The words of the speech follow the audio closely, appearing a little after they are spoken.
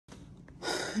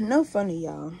No funny,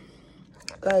 y'all.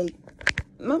 Like,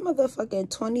 my motherfucking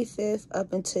 25th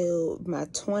up until my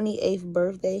 28th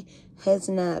birthday has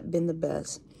not been the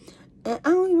best. And I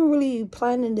don't even really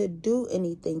planning to do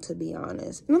anything, to be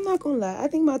honest. And I'm not gonna lie, I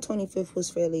think my 25th was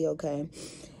fairly okay.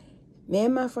 Me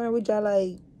and my friend, we just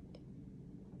like,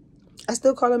 I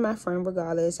still call her my friend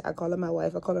regardless. I call her my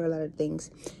wife. I call her a lot of things.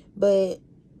 But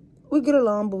we get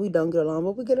along, but we don't get along,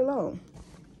 but we get along.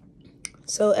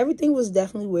 So everything was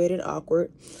definitely weird and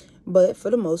awkward. But for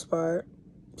the most part,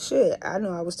 shit, I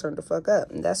know I was turned the fuck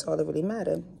up. And that's all that really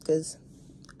mattered. Because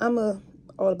I'm a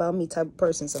all about me type of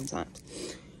person sometimes.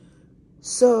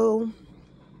 So,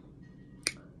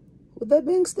 with that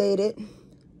being stated,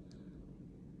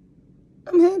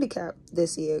 I'm handicapped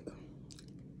this year.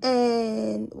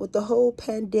 And with the whole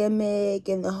pandemic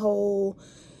and the whole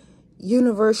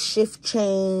universe shift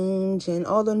change and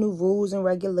all the new rules and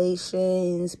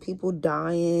regulations, people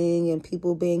dying and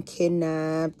people being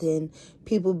kidnapped and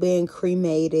people being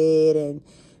cremated and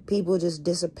people just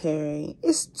disappearing.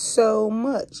 It's so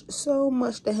much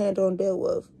to handle and deal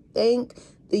with. Thank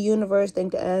the universe,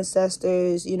 thank the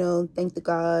ancestors, thank the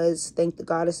gods, thank the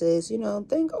goddesses,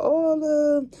 thank all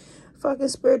the fucking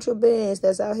spiritual beings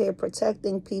that's out here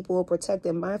protecting people,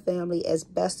 protecting my family as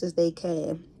best as they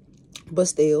can. But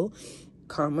still,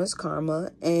 karma's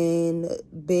karma, and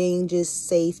being just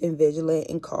safe and vigilant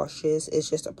and cautious is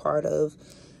just a part of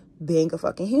being a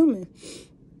fucking human.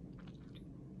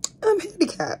 I'm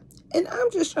handicapped, and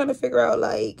I'm just trying to figure out,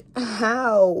 like,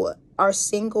 how are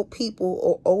single people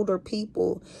or older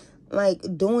people, like,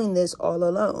 doing this all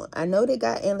alone? I know they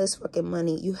got endless fucking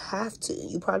money. You have to.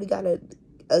 You probably got a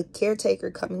caretaker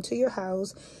coming to your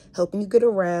house, helping you get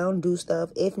around, do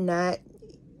stuff. If not,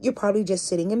 you're probably just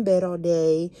sitting in bed all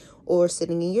day, or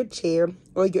sitting in your chair,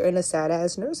 or you're in a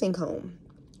sad-ass nursing home,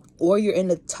 or you're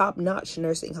in a top-notch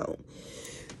nursing home.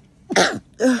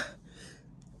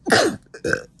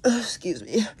 Excuse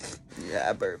me. Yeah,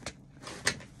 I burped.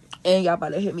 And y'all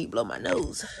about to hear me blow my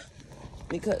nose,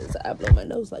 because I blow my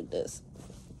nose like this.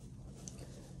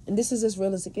 And this is as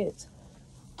real as it gets.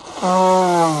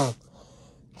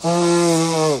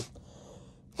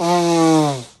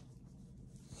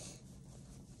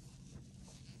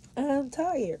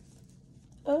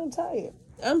 I'm tired.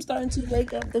 I'm starting to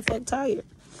wake up the fuck tired.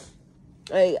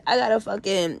 Like, I gotta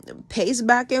fucking pace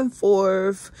back and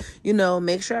forth,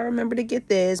 make sure I remember to get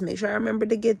this, make sure I remember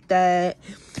to get that.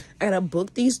 I gotta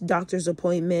book these doctor's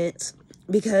appointments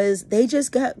because they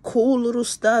just got cool little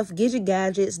stuff,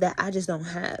 gadgets that I just don't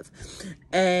have.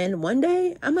 And one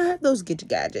day I'm gonna have those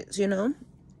gadgets,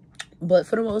 But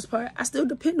for the most part, I still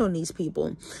depend on these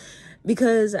people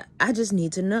because I just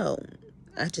need to know.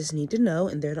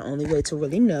 And they're the only way to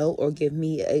really know or give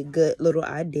me a good little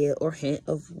idea or hint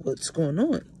of what's going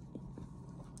on.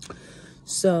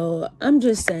 So I'm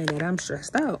just saying that I'm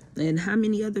stressed out. And how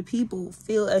many other people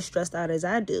feel as stressed out as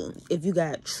I do? If you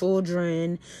got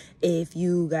children, if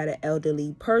you got an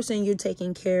elderly person you're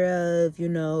taking care of, if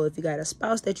you got a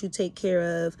spouse that you take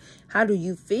care of, how do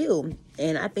you feel?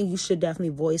 And I think you should definitely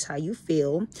voice how you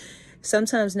feel.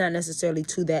 Sometimes not necessarily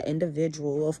to that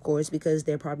individual, of course, because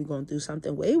they're probably going through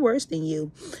something way worse than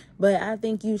you. But I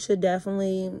think you should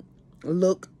definitely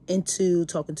look into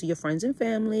talking to your friends and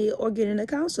family or getting a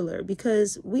counselor,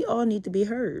 because we all need to be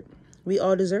heard. We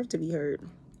all deserve to be heard.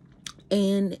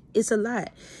 And it's a lot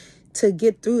to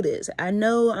get through this. I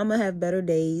know I'm gonna have better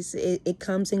days. It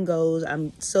comes and goes.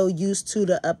 I'm so used to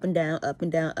the up and down, up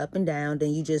and down, up and down.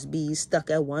 Then you just be stuck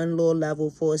at one little level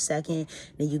for a second.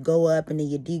 Then you go up and then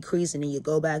you decrease and then you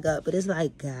go back up. But it's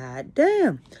like, God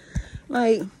damn.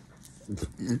 Like,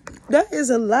 that is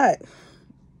a lot.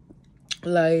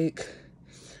 Like,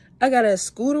 I gotta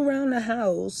scoot around the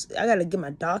house. I gotta get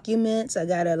my documents. I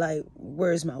gotta, like,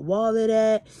 where's my wallet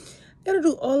at? I gotta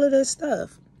do all of this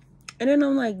stuff. And then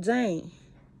I'm like, dang,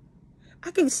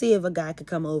 I can see if a guy could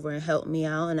come over and help me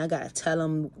out. And I got to tell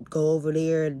him, go over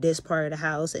there, this part of the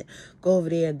house, and go over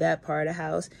there, that part of the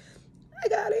house. I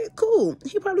got it. Cool.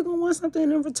 He probably going to want something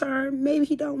in return. Maybe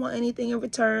he don't want anything in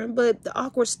return. But the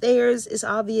awkward stares, it's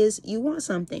obvious you want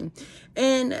something.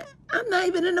 And I'm not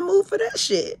even in the mood for that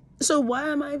shit. So why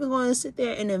am I even going to sit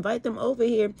there and invite them over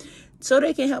here so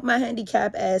they can help my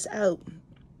handicapped ass out?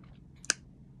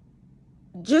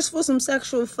 Just for some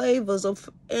sexual favors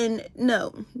and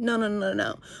no.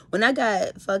 When I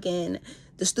got fucking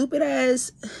the stupid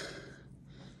ass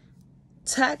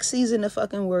tax season to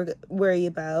fucking worry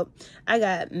about, I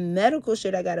got medical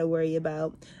shit I gotta worry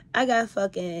about, I got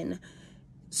fucking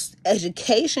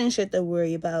education shit to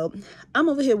worry about. I'm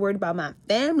over here worried about my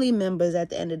family members at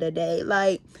the end of the day,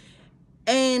 like,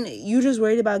 and you just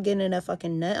worried about getting that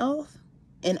fucking nut off.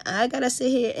 and I gotta sit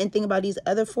here and think about these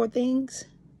other 4 things.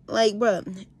 Like,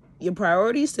 bruh, your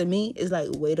priorities to me is like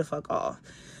way the fuck off.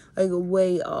 Like,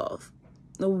 way off.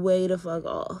 Way the fuck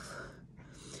off.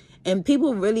 And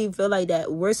people really feel like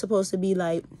that we're supposed to be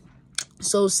like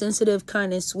so sensitive,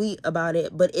 kind and sweet about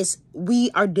it, but we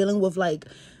are dealing with like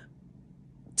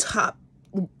top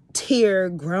tier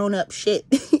grown up shit.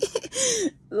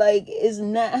 Like, it's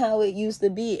not how it used to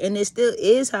be, and it still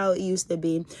is how it used to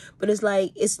be, but it's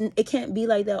like it can't be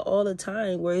like that all the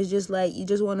time, where it's just like you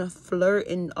just want to flirt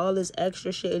and all this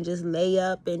extra shit and just lay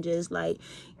up and just like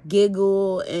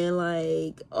giggle and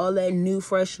like all that new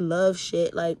fresh love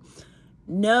shit. Like,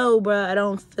 no, bro, I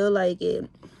don't feel like it.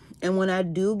 And when I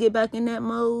do get back in that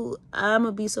mode, I'm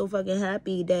gonna be so fucking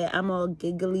happy that I'm all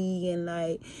giggly and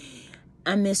like,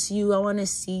 I miss you, I want to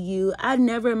see you. I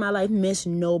never in my life missed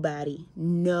nobody.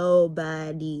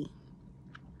 Nobody.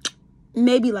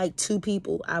 Maybe like 2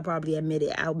 people, I'll probably admit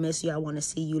it. I'll miss you, I want to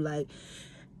see you. Like,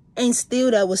 and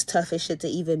still that was tough as shit to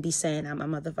even be saying out my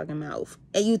motherfucking mouth.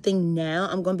 And you think now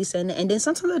I'm going to be saying that? And then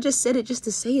sometimes I just said it just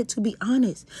to say it, to be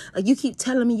honest. Like, you keep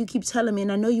telling me,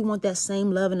 and I know you want that same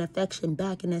love and affection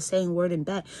back and that same wording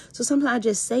back. So sometimes I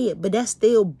just say it, but that's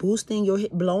still boosting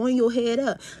blowing your head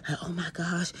up. Like, oh my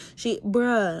gosh,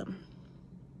 bruh.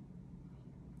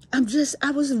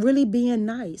 I was really being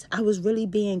nice. I was really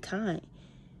being kind.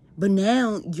 But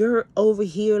now you're over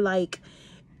here like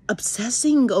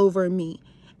obsessing over me.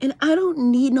 And I don't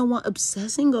need no one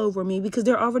obsessing over me, because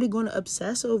they're already going to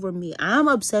obsess over me. I'm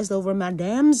obsessed over my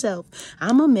damn self.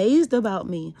 I'm amazed about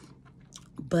me.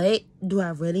 But do I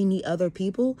really need other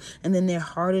people? And then their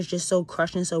heart is just so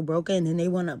crushed and so broken, and then they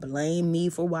want to blame me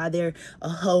for why they're a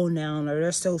hoe now, or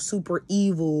they're so super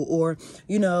evil, or,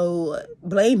 you know,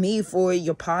 blame me for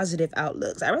your positive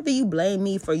outlooks. I'd rather you blame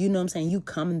me for, you know what I'm saying, you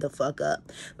coming the fuck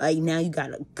up. Like, now you got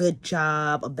a good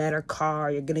job, a better car,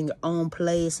 you're getting your own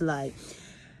place. Like,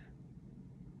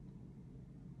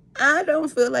 I don't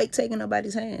feel like taking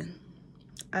nobody's hand.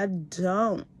 I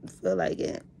don't feel like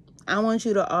it. I want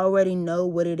you to already know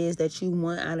what it is that you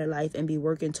want out of life and be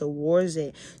working towards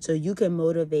it, so you can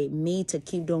motivate me to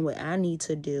keep doing what I need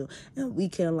to do, and we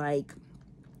can like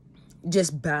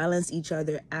just balance each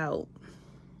other out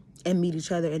and meet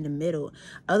each other in the middle.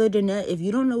 Other than that, if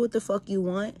you don't know what the fuck you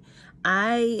want,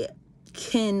 I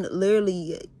can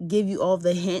literally give you all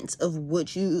the hints of what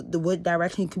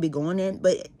direction you can be going in,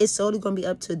 but it's solely going to be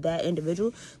up to that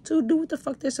individual to do what the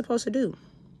fuck they're supposed to do.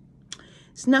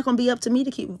 It's not going to be up to me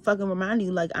to keep fucking reminding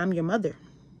you like I'm your mother.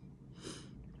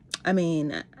 I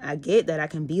mean, I get that I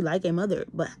can be like a mother,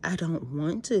 but I don't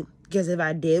want to. Because if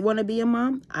I did want to be a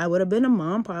mom, I would have been a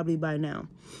mom probably by now.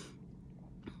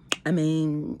 I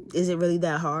mean, is it really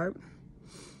that hard?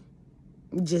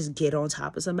 Just get on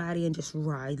top of somebody and just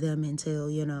ride them until,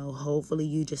 you know, hopefully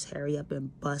you just hurry up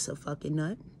and bust a fucking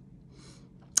nut.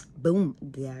 Boom,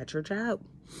 got your child.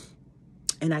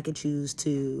 And I could choose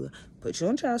to put you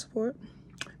on child support,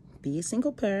 be a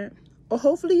single parent, or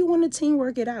hopefully you want to team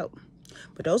work it out.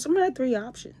 But those are my 3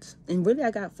 options. And really,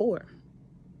 I got 4.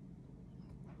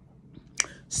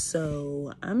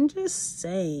 So I'm just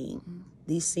saying,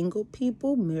 these single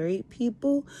people, married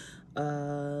people,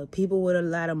 people with a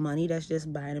lot of money that's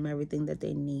just buying them everything that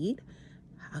they need.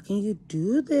 How can you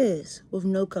do this with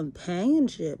no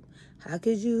companionship? How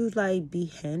could you like be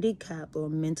handicapped or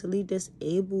mentally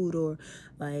disabled or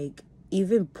like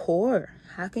even poor?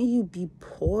 How can you be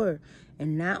poor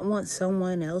and not want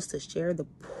someone else to share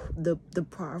the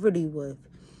poverty with?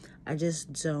 I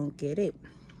just don't get it.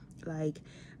 Like,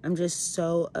 I'm just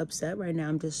so upset right now.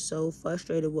 I'm just so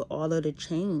frustrated with all of the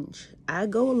change. I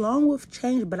go along with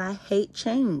change, but I hate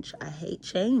change. I hate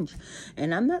change.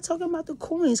 And I'm not talking about the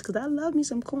coins, because I love me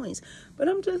some coins. But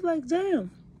I'm just like,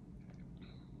 damn.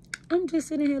 I'm just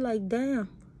sitting here like, damn.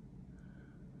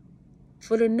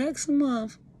 For the next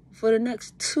month, for the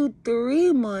next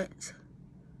 2-3 months,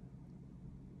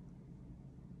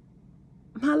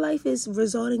 my life is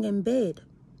resulting in bed.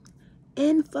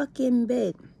 In fucking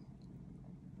bed.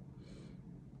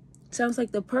 Sounds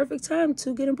like the perfect time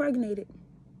to get impregnated.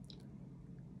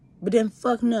 But then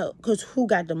fuck no, because who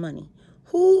got the money?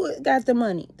 Who got the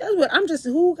money? That's what I'm just,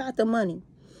 who got the money?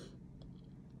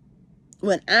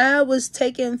 When I was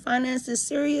taking finances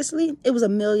seriously, it was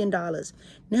 $1 million.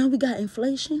 Now we got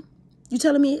inflation. You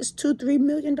telling me it's $2-3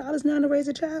 million now to raise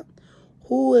a child?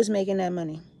 Who is making that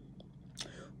money?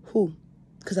 Who?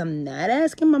 Because I'm not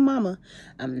asking my mama.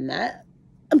 I'm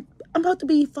about to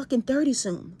be fucking 30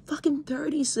 soon. Fucking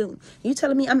 30 soon. You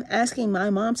telling me I'm asking my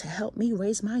mom to help me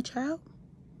raise my child?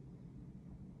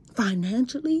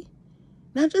 Financially?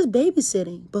 Not just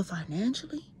babysitting, but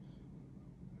financially?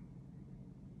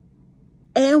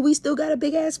 And we still got a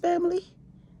big ass family?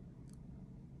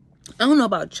 I don't know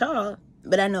about y'all,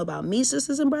 but I know about me,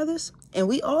 sisters and brothers. And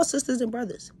we all sisters and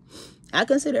brothers. I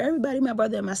consider everybody my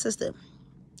brother and my sister.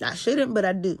 I shouldn't, but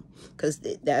I do. Because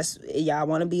that's, y'all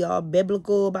want to be all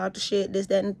biblical about the shit, this,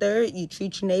 that, and the third. You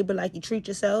treat your neighbor like you treat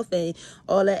yourself and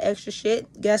all that extra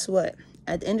shit. Guess what?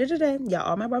 At the end of the day, y'all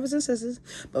all my brothers and sisters.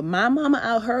 But my mama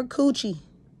out her coochie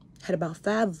had about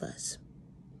 5 of us.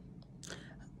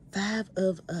 5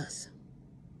 of us.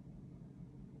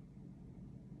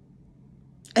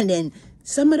 And then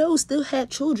some of those still had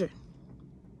children.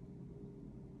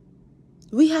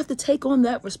 We have to take on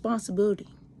that responsibility.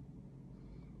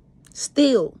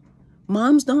 Still,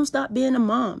 moms don't stop being a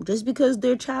mom. Just because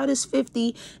their child is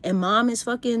 50 and mom is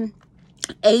fucking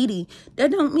 80,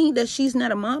 that don't mean that she's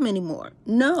not a mom anymore.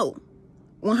 No.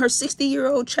 When her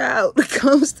 60-year-old child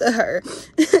comes to her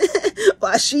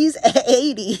while she's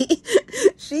 80,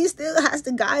 she still has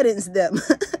to guidance them.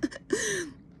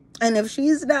 And if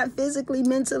she's not physically,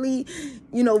 mentally,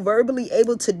 verbally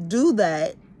able to do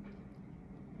that,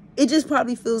 it just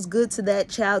probably feels good to that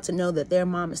child to know that their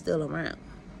mom is still around.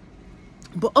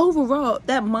 But overall,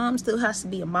 that mom still has to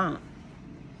be a mom.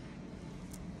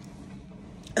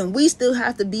 And we still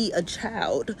have to be a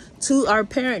child to our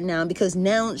parent now, because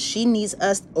now she needs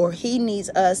us or he needs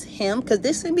us, him, because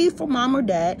this can be for mom or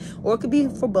dad, or it could be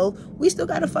for both. We still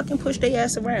got to fucking push their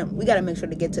ass around. We got to make sure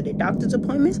to get to their doctor's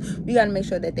appointments. We got to make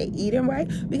sure that they eating right.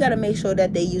 We got to make sure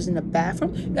that they using the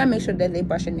bathroom. You got to make sure that they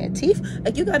brushing their teeth.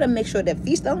 Like, you got to make sure their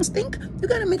feet don't stink. You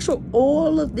got to make sure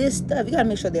all of this stuff. You got to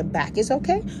make sure their back is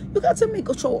okay. You got to make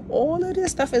sure all of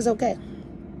this stuff is okay.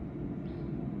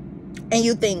 And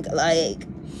you think, like,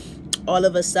 all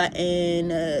of a sudden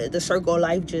the circle of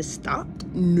life just stopped?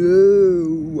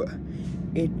 No,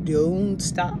 it don't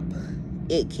stop.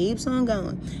 It keeps on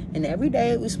going. And every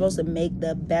day we're supposed to make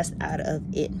the best out of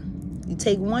it. You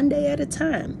take one day at a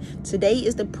time. Today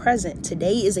is the present.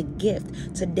 Today is a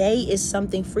gift. Today is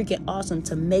something freaking awesome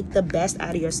to make the best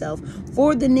out of yourself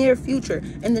for the near future.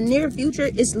 And the near future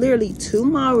is literally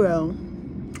tomorrow,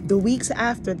 the weeks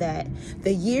after that,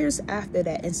 the years after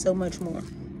that, and so much more.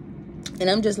 And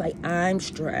I'm just like, I'm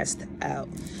stressed out.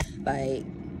 Like,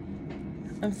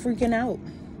 I'm freaking out.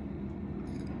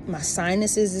 My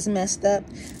sinuses is messed up.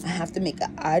 I have to make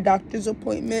an eye doctor's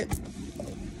appointment.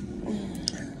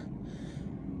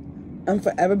 I'm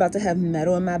forever about to have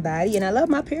metal in my body. And I love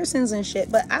my piercings and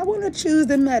shit, but I want to choose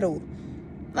the metal.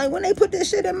 Like, when they put this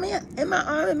shit in my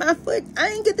arm and my foot, I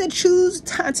ain't get to choose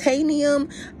titanium.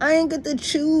 I ain't get to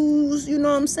choose,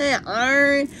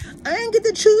 iron. I ain't get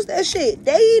to choose that shit.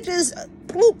 They just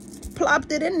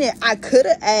plopped it in there. I could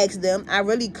have asked them. I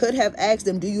really could have asked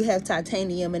them, do you have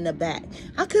titanium in the back?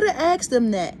 I could have asked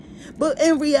them that. But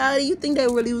in reality, you think they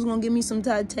really was going to give me some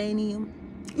titanium?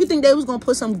 You think they was going to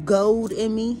put some gold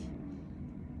in me?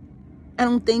 I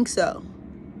don't think so.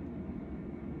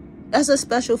 That's a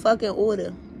special fucking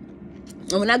order.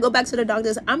 And when I go back to the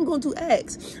doctors, I'm going to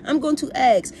ask,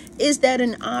 is that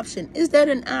an option? Is that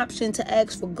an option to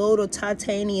ask for gold or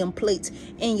titanium plates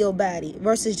in your body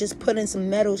versus just putting some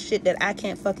metal shit that I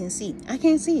can't fucking see? I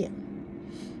can't see it.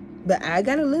 But I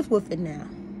got to live with it now.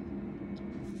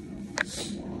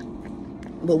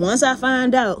 But once I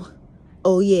find out,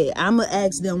 oh yeah, I'm going to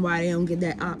ask them why they don't get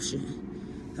that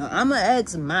option. I'm going to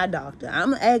ask my doctor.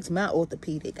 I'm going to ask my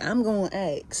orthopedic. I'm going to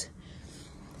ask.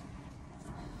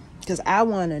 Because I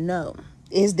want to know,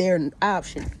 is there an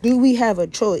option? Do we have a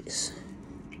choice?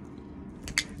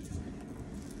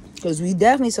 Because we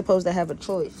definitely supposed to have a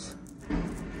choice.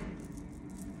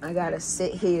 I got to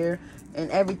sit here and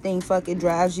everything fucking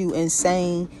drives you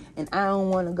insane. And I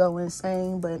don't want to go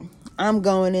insane, but I'm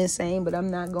going insane, but I'm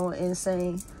not going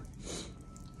insane.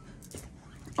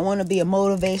 I want to be a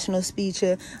motivational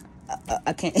speaker.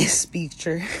 I can't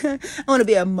speaker. I want to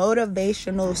be a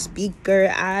motivational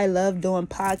speaker. I love doing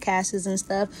podcasts and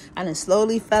stuff. I done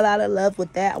slowly fell out of love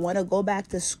with that. I want to go back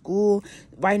to school.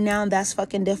 Right now, that's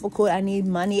fucking difficult. I need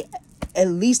money at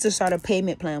least to start a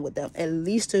payment plan with them.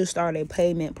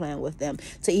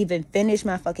 To even finish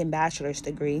my fucking bachelor's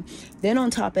degree. Then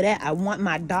on top of that, I want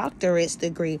my doctorate's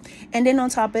degree. And then on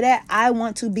top of that, I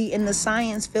want to be in the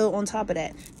science field on top of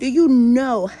that. Do you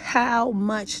know how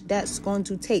much that's going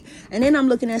to take? And then I'm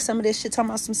looking at some of this shit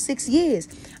talking about some 6 years.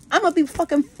 I'm going to be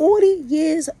fucking 40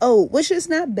 years old, which is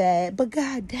not bad. But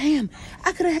goddamn,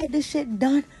 I could have had this shit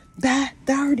done by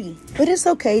 30. But it's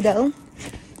okay though.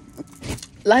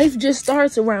 Life just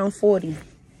starts around 40.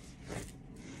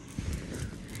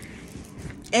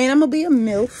 And I'm going to be a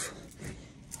MILF.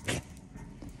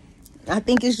 I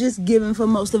think it's just given for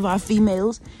most of our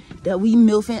females that we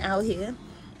MILFing out here.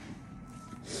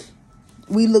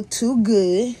 We look too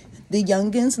good. The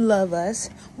youngins love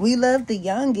us. We love the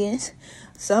youngins.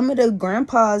 Some of the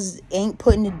grandpas ain't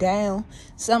putting it down.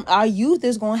 Our youth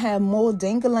is gonna have more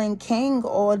dingling king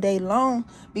all day long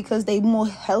because they more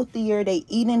healthier, they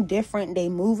eating different, they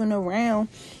moving around.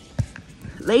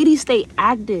 Ladies, stay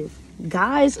active.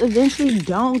 Guys eventually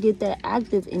don't get that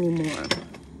active anymore,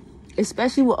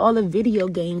 especially with all the video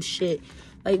game shit.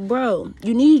 Like, bro,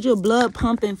 you need your blood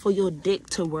pumping for your dick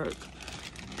to work.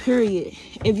 Period.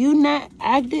 If you're not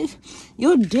active,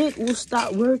 your dick will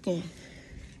stop working.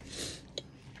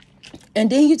 And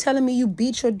then you telling me you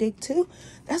beat your dick too?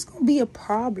 That's gonna be a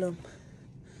problem.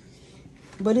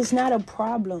 But it's not a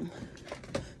problem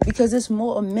because it's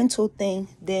more a mental thing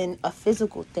than a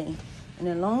physical thing. And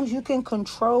as long as you can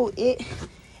control it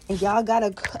and y'all got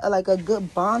a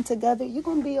good bond together, you're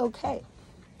gonna be okay.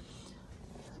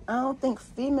 I don't think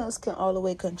females can all the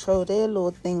way control their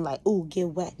little thing like, ooh, get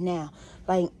wet now.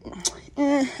 Like,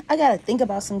 I gotta think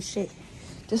about some shit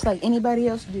just like anybody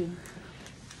else do.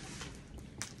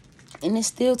 And it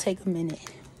still take a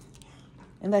minute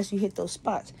unless you hit those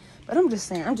spots. But I'm just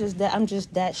saying, I'm just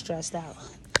that stressed out.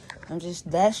 I'm just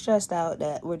that stressed out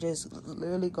that we're just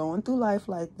literally going through life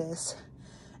like this.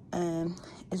 And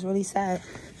it's really sad.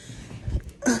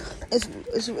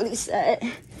 It's really sad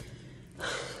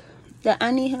that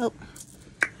I need help.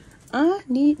 I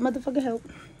need motherfucking help.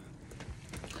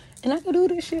 And I can do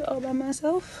this shit all by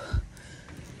myself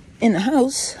in the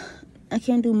house. I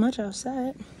can't do much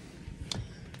outside.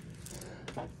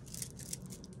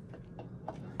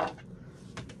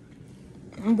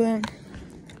 But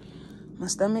my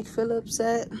stomach feel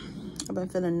upset. I've been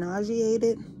feeling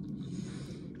nauseated.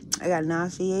 I got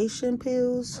nauseation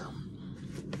pills.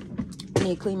 I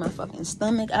need to clean my fucking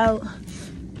stomach out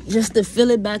just to fill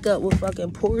it back up with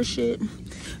fucking poor shit,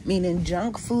 meaning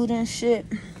junk food and shit.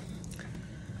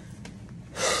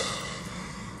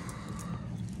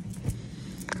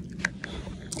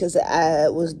 Because I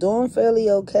was doing fairly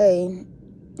okay.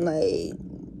 Like,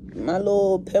 my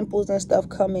little pimples and stuff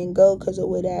come and go because of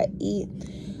what I eat.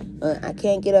 I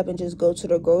can't get up and just go to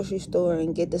the grocery store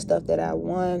and get the stuff that I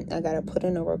want. I gotta put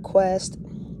in a request.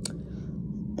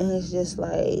 And it's just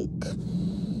like...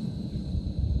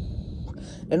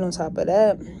 And on top of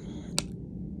that,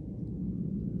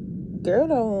 girl,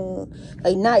 don't...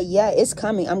 Like, not yet. It's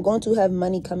coming. I'm going to have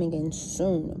money coming in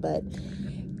soon. But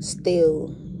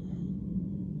still,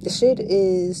 the shit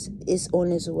is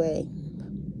on its way.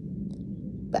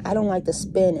 But I don't like to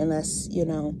spend unless, you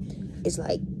know, it's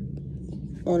like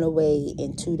on the way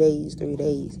in 2 days, 3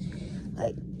 days.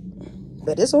 Like,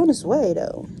 but it's on its way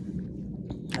though.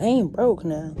 I ain't broke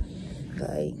now.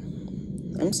 Like,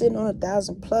 I'm sitting on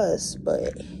 1,000 plus,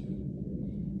 but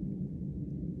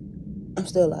I'm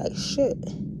still like, shit.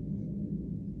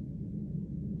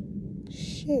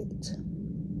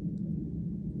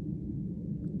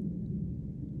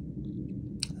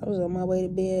 I was on my way to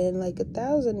being like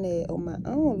 1,000 there on my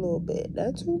own a little bit.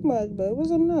 Not too much, but it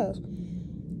was enough.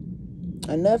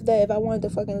 Enough that if I wanted to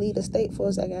fucking leave the state for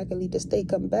a second, I could leave the state,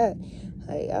 come back.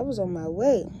 Like, I was on my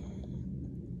way.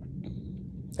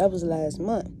 That was last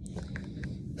month.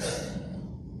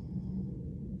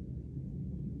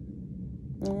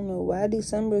 I don't know why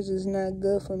December's is not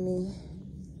good for me.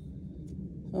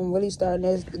 I'm really starting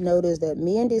to notice that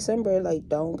me and December, like,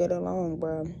 don't get along,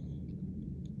 bro.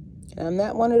 And I'm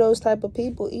not one of those type of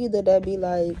people either that be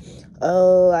like,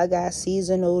 oh, I got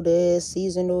seasonal this,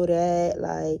 seasonal that.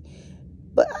 Like,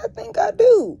 but I think I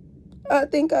do.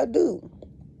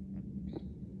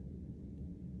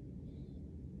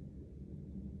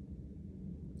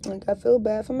 Like, I feel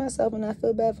bad for myself and I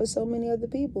feel bad for so many other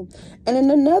people. And then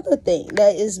another thing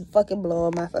that is fucking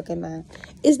blowing my fucking mind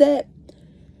is that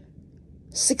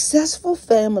successful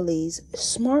families,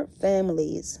 smart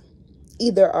families,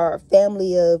 either are a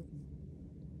family of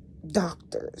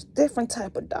doctors, different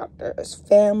type of doctors,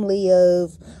 family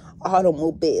of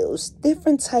automobiles,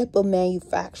 different type of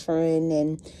manufacturing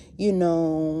and, you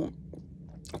know,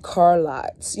 car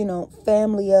lots, you know,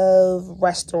 family of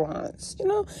restaurants, you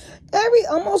know,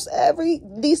 almost every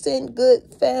decent good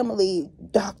family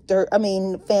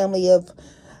family of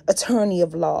attorney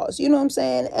of laws, you know what I'm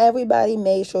saying? Everybody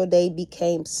made sure they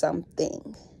became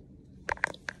something.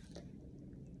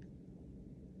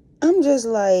 I'm just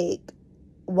like,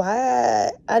 why?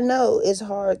 I know it's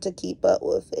hard to keep up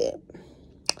with it.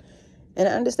 And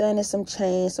I understand there's some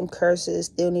chains, some curses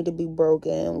still need to be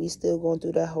broken. We still going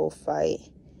through that whole fight.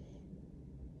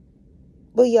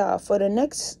 But y'all, for the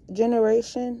next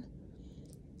generation,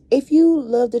 if you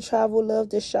love to travel, love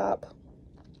to shop,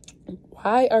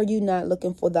 why are you not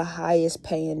looking for the highest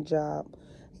paying job?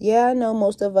 Yeah, I know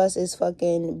most of us is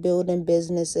fucking building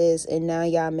businesses and now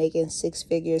y'all making 6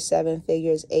 figures, 7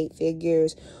 figures, 8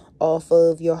 figures off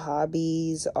of your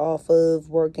hobbies, off of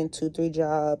working 2-3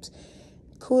 jobs.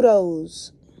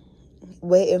 Kudos.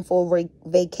 Waiting for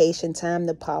vacation time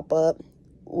to pop up.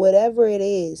 Whatever it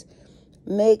is,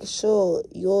 make sure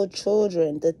your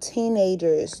children, the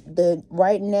teenagers, the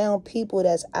right now people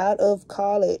that's out of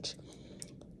college,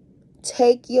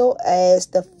 take your ass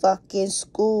to fucking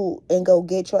school and go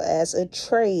get your ass a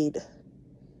trade.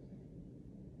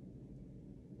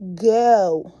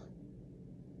 Go.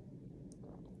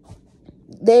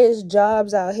 There's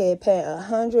jobs out here paying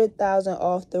 $100,000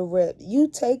 off the rip. You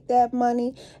take that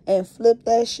money and flip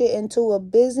that shit into a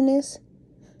business.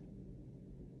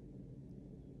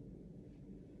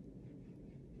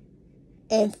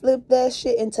 And flip that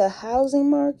shit into housing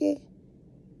market.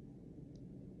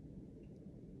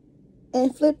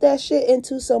 And flip that shit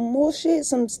into some more shit,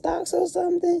 some stocks or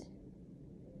something.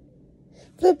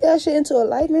 Flip that shit into a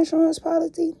life insurance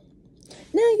policy.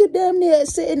 Now you damn near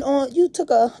sitting on, you took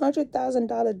a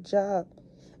 $100,000 job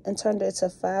and turned it to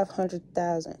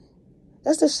 $500,000.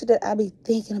 That's the shit that I be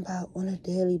thinking about on a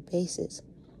daily basis.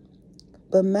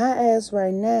 But my ass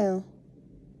right now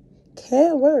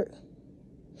can't work.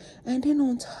 And then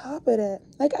on top of that,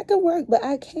 like I can work, but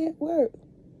I can't work.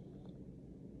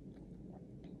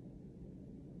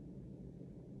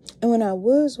 And when I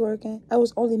was working, I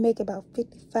was only making about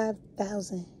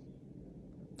 $55,000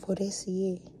 for this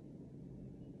year.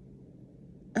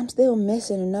 I'm still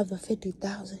missing another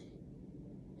 $50,000.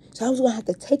 So I was gonna have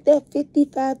to take that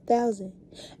 $55,000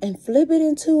 and flip it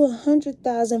into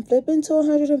 $100,000, flip it into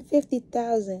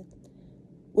 $150,000,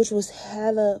 which was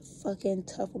hella fucking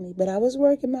tough for me. But I was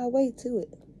working my way to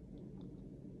it.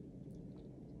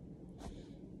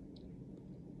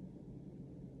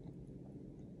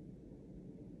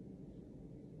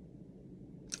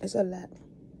 It's a lot.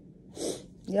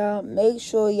 Y'all make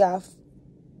sure y'all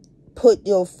put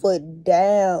your foot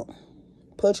down.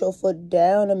 Put your foot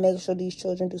down and make sure these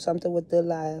children do something with their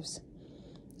lives.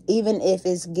 Even if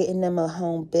it's getting them a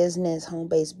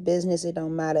home-based business, it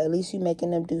don't matter. At least you're making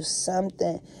them do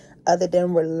something other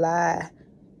than rely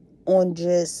on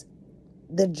just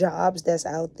the jobs that's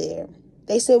out there.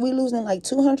 They said we losing like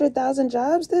 200,000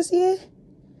 jobs this year.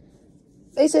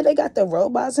 They said they got the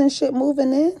robots and shit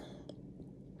moving in.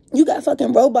 You got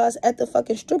fucking robots at the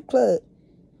fucking strip club.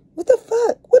 What the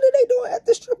fuck? What are they doing at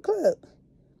the strip club?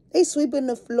 They sweeping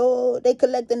the floor. They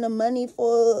collecting the money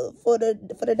for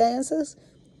the dancers.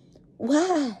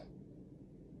 Why?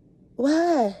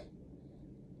 Why?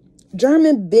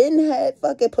 German Ben had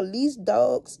fucking police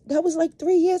dogs. That was like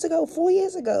 3 years ago, 4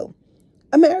 years ago.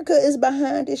 America is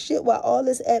behind this shit while all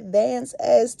this advanced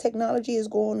as technology is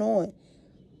going on.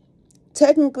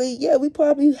 Technically, yeah, we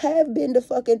probably have been the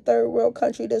fucking third world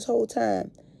country this whole time.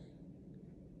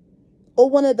 Or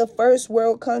one of the first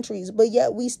world countries, but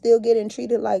yet we still getting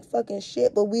treated like fucking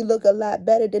shit, but we look a lot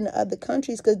better than the other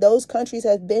countries because those countries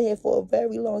have been here for a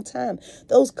very long time.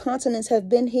 Those continents have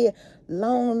been here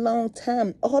long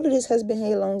time. All of this has been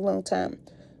here long time.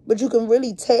 But you can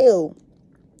really tell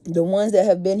the ones that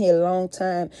have been here a long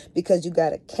time because you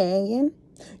got a canyon.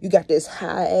 You got this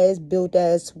high-ass,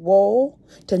 built-ass wall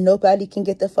that nobody can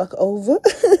get the fuck over.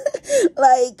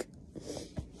 Like,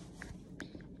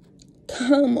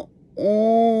 come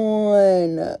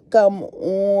on. Come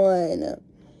on.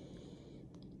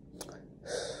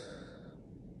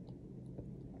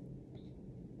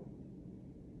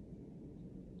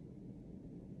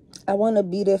 I want to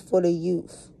be there for the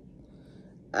youth.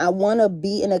 I want to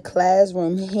be in a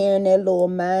classroom hearing their little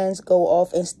minds go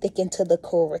off and sticking to the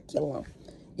curriculum.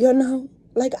 You know,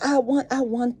 like I want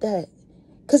that.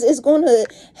 Because it's going to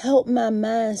help my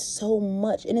mind so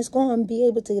much. And it's going to be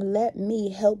able to let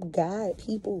me help guide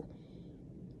people.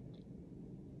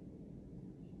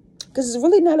 Because it's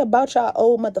really not about y'all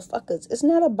old motherfuckers. It's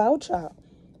not about y'all.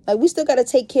 Like, we still got to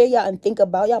take care of y'all and think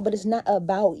about y'all. But it's not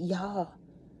about y'all.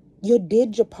 You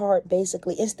did your part,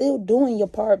 basically. And still doing your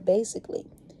part, basically.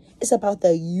 It's about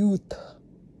the youth.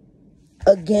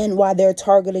 Again, why they're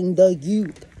targeting the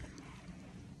youth.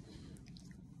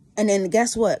 And then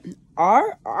guess what?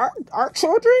 Our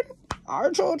children,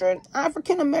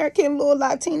 African-American little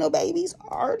Latino babies,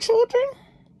 our children,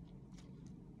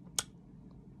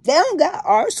 they don't got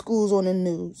our schools on the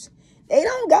news. They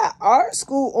don't got our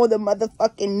school on the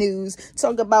motherfucking news.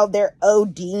 Talk about their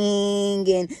ODing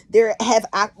and their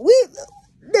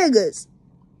niggas,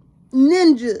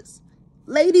 ninjas,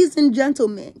 ladies and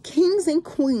gentlemen, kings and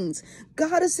queens,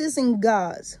 goddesses and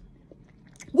gods.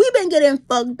 We've been getting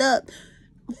fucked up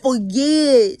for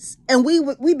years, and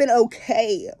we've been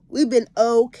okay. We've been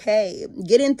okay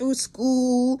getting through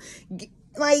school,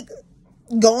 like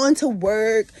going to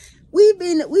work. We've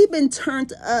been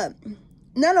turned up.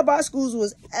 None of our schools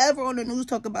was ever on the news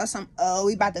talking about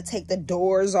we about to take the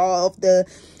doors off the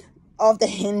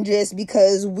hinges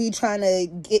because we trying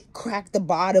to crack the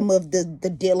bottom of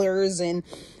the dealers, and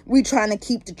we trying to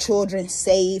keep the children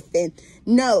safe. And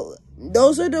no,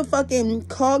 those are the fucking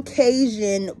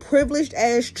Caucasian privileged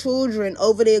ass children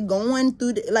over there going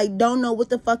through don't know what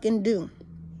to fucking do.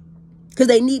 Because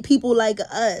they need people like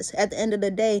us at the end of the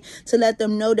day to let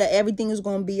them know that everything is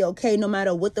going to be okay no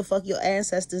matter what the fuck your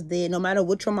ancestors did, no matter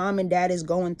what your mom and dad is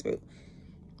going through.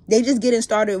 They just getting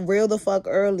started real the fuck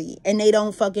early, and they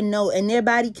don't fucking know. And their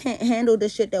body can't handle the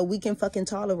shit that we can fucking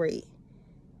tolerate.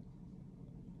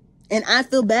 And I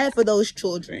feel bad for those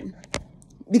children.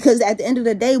 Because at the end of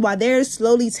the day, while they're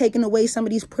slowly taking away some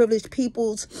of these privileged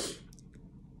people's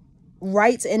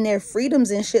rights and their freedoms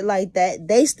and shit like that,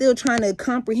 they still trying to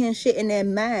comprehend shit in their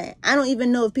mind. I don't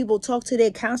even know if people talk to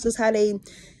their counselors how they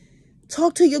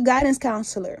talk to your guidance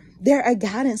counselor. They're a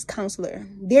guidance counselor.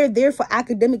 They're there for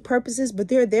academic purposes, but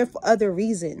they're there for other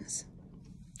reasons.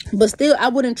 But still, I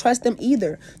wouldn't trust them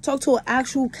either. Talk to an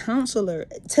actual counselor.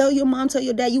 Tell your mom, tell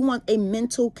your dad you want a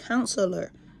mental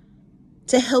counselor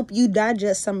to help you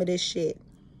digest some of this shit.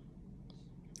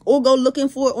 Or go looking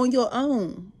for it on your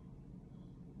own.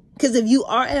 Because if you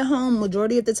are at home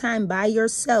majority of the time by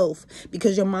yourself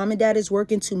because your mom and dad is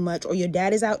working too much, or your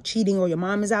dad is out cheating, or your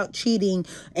mom is out cheating,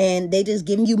 and they just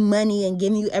giving you money and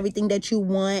giving you everything that you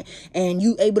want, and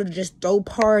you able to just throw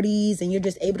parties, and you're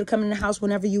just able to come in the house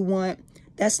whenever you want,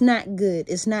 that's not good.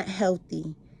 It's not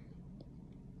healthy.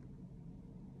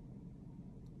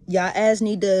 Y'all ass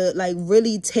need to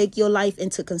really take your life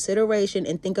into consideration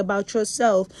and think about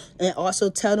yourself, and also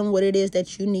tell them what it is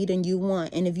that you need and you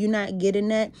want. And if you're not getting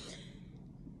that,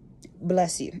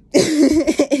 bless you.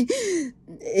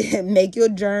 Make your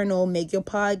journal, make your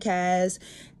podcast,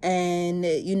 and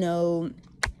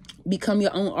become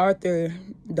your own author.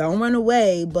 Don't run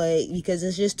away, but because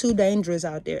it's just too dangerous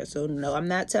out there. So no, I'm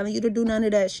not telling you to do none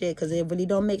of that shit, because it really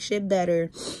don't make shit better.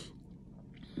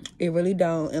 It really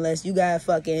don't, unless you got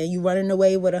you running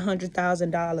away with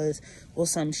 $100,000 or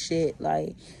some shit,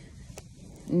 you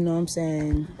know what I'm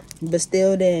saying? But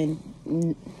still, then,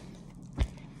 I'm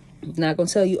not gonna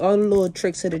tell you all the little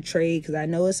tricks of the trade, because I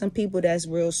know it's some people that's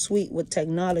real sweet with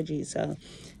technology, so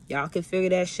y'all can figure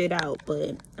that shit out.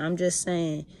 But I'm just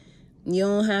saying, you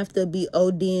don't have to be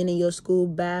ODing in your school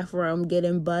bathroom,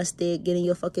 getting busted, getting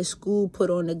your fucking school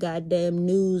put on the goddamn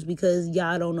news because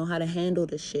y'all don't know how to handle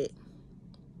the shit.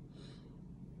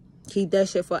 Keep that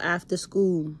shit for after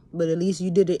school. But at least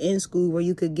you did it in school where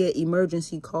you could get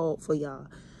emergency called for y'all.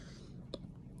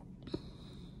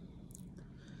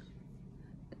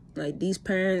 These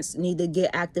parents need to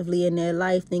get actively in their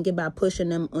life, thinking about pushing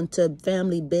them onto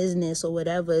family business or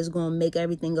whatever is going to make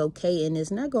everything okay. And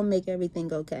it's not going to make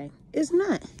everything okay. It's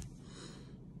not.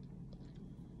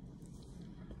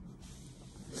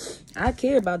 I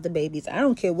care about the babies. I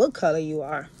don't care what color you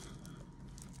are.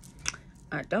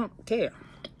 I don't care.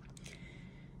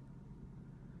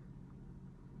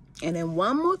 And then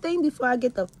one more thing before I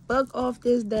get the fuck off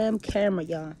this damn camera,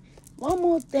 y'all. One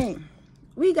more thing.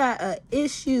 We got an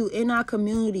issue in our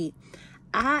community.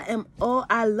 I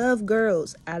love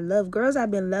girls. I love girls.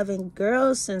 I've been loving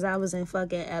girls since I was in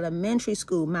fucking elementary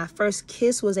school. My first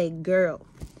kiss was a girl.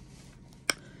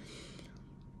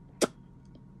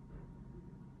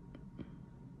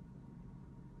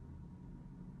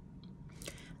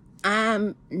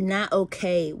 I'm not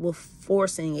okay with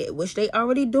forcing it, which they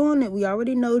already doing it. We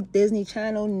already know Disney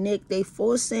Channel, Nick, they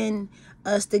forcing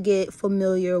us to get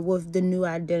familiar with the new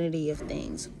identity of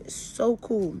things. It's so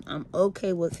cool. I'm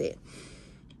okay with it.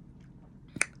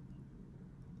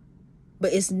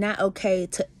 But it's not okay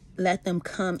to let them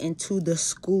come into the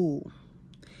school,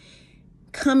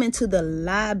 come into the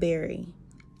library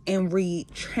and read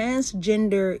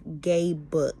transgender gay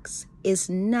books. It's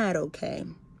not okay.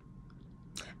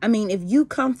 I mean, if you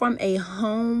come from a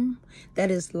home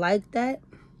that is like that,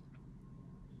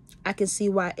 I can see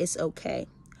why it's okay.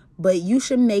 But you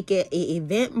should make it an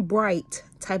Eventbrite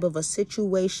type of a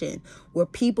situation where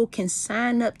people can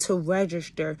sign up to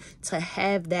register to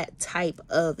have that type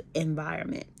of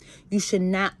environment. You should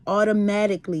not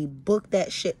automatically book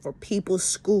that shit for people's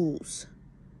schools.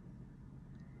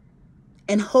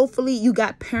 And hopefully you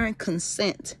got parent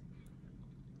consent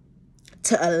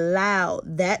to allow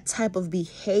that type of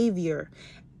behavior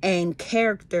and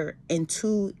character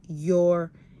into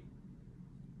your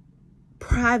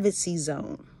privacy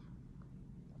zone.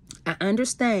 I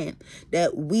understand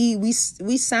that we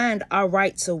signed our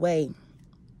rights away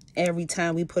every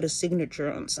time we put a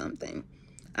signature on something.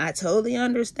 I totally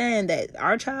understand that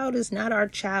our child is not our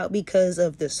child because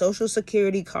of the social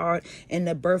security card and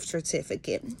the birth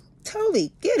certificate.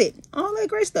 Totally get it. All that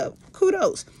great stuff.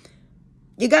 Kudos.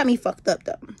 You got me fucked up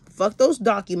though. Fuck those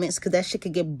documents, because that shit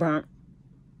could get burnt.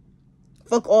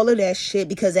 Fuck all of that shit,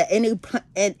 because at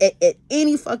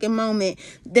any fucking moment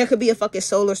there could be a fucking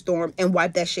solar storm and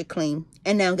wipe that shit clean.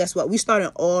 And now guess what? We starting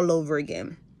all over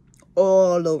again.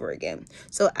 All over again.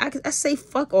 So I say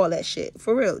fuck all that shit.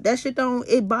 For real. That shit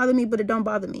it bother me, but it don't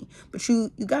bother me. But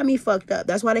you got me fucked up.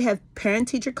 That's why they have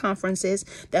parent-teacher conferences.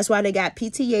 That's why they got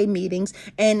PTA meetings.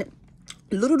 And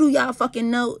little do y'all fucking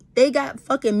know, they got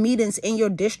fucking meetings in your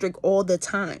district all the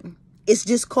time. It's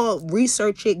just called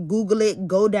research it, Google it,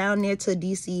 go down there to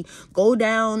DC, go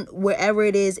down wherever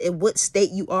it is, in what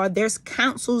state you are. There's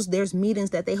councils, there's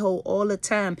meetings that they hold all the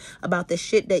time about the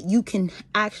shit that you can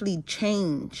actually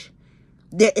change.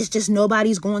 It's just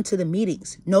nobody's going to the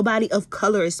meetings. Nobody of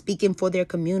color is speaking for their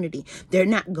community. They're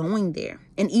not going there.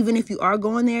 And even if you are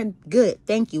going there, good.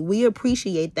 Thank you. We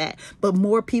appreciate that. But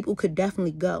more people could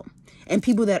definitely go. And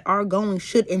people that are going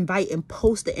should invite and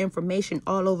post the information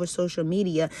all over social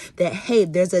media that, hey,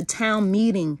 there's a town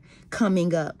meeting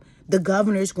coming up. The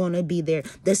governor's going to be there.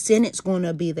 The Senate's going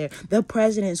to be there. The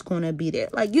president's going to be there.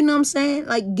 Like, you know what I'm saying?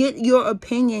 Like, get your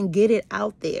opinion, get it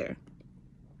out there.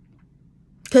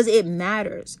 Because it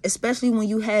matters, especially when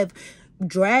you have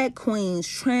drag queens,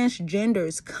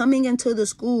 transgenders coming into the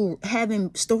school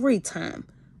having story time.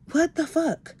 What the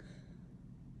fuck?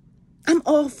 I'm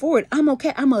all for it. I'm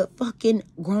okay. I'm a fucking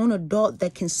grown adult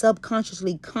that can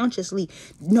subconsciously, consciously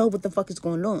know what the fuck is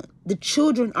going on. The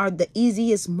children are the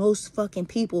easiest, most fucking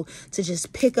people to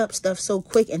just pick up stuff so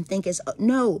quick and think it's,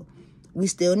 no. We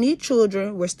still need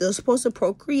children. We're still supposed to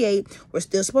procreate. We're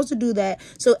still supposed to do that.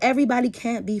 So everybody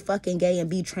can't be fucking gay and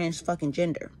be trans fucking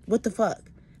gender. What the fuck?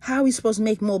 How are we supposed to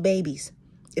make more babies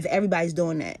if everybody's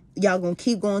doing that? Y'all gonna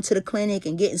keep going to the clinic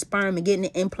and getting sperm and getting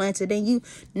it implanted in you?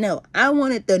 No, I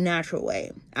want it the natural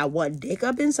way. I want dick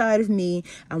up inside of me.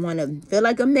 I want to feel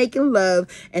like I'm making love.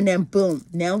 And then boom,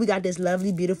 now we got this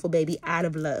lovely, beautiful baby out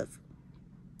of love.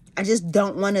 I just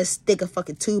don't want to stick a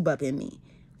fucking tube up in me.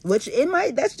 Which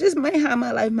that's just how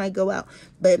my life might go out.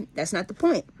 But that's not the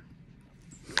point.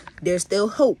 There's still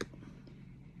hope.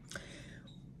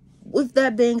 With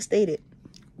that being stated,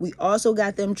 we also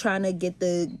got them trying to get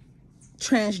the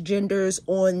transgenders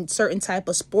on certain type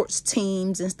of sports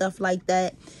teams and stuff like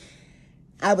that.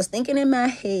 I was thinking in my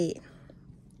head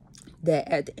that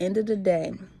at the end of the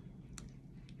day,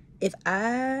 if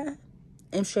I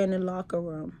am sharing a locker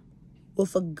room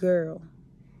with a girl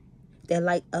that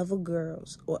like other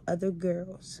girls or other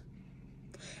girls,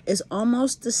 it's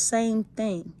almost the same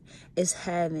thing as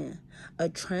having a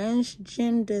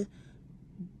transgender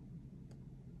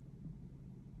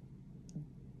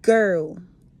girl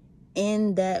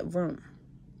in that room.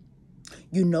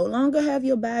 You no longer have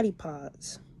your body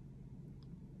parts.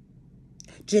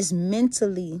 Just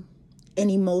mentally and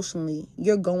emotionally,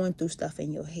 you're going through stuff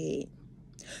in your head.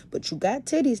 But you got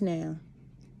titties now.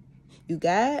 You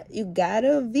got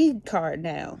a V card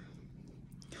now.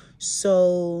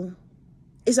 So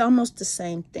it's almost the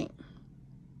same thing.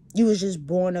 You was just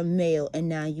born a male and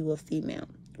now you a female.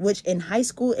 Which in high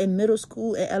school, in middle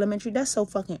school, and elementary, that's so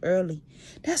fucking early.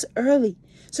 That's early.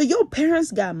 So your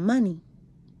parents got money.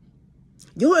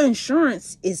 Your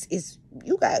insurance is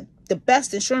you got the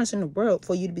best insurance in the world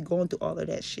for you to be going through all of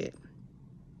that shit.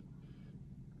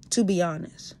 To be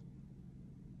honest.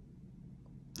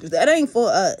 That ain't for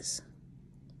us.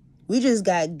 We just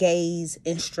got gays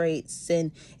and straights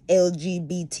and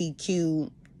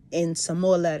LGBTQ and some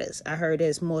more letters. I heard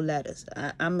there's more letters.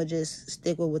 I'm going to just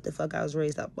stick with what the fuck I was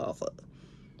raised up off of.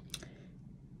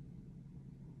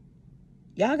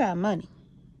 Y'all got money.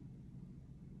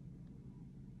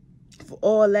 For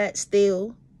all that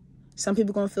still, some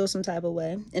people going to feel some type of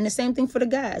way. And the same thing for the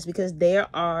guys, because there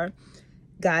are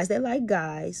guys that like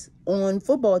guys on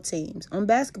football teams, on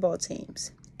basketball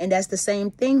teams. And that's the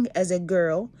same thing as a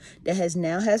girl that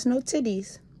now has no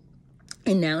titties.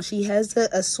 And now she has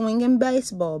a swinging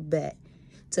baseball bat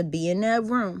to be in that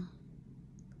room.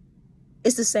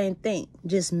 It's the same thing,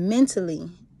 just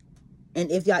mentally.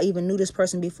 And if y'all even knew this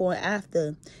person before and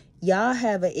after, y'all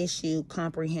have an issue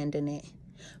comprehending it.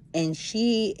 And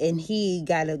she and he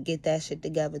got to get that shit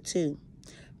together too.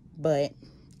 But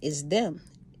it's them.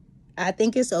 I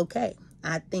think it's okay.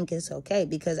 I think it's okay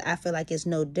because I feel like it's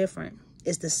no different.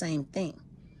 It's the same thing.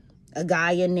 A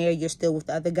guy in there, you're still with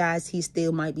other guys. He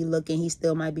still might be looking. He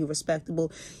still might be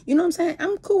respectable. You know what I'm saying?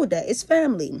 I'm cool with that. It's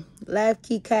family. Laugh,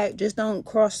 key, cat. Just don't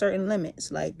cross certain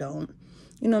limits. Like, don't.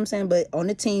 You know what I'm saying? But on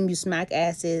the team, you smack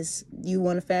asses. You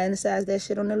want to fantasize that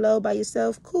shit on the low by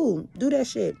yourself? Cool. Do that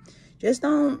shit. Just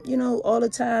don't, all the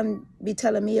time be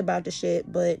telling me about the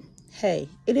shit. But hey,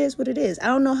 it is what it is. I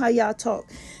don't know how y'all talk,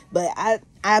 but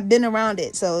I've been around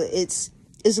it, so it's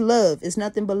love. It's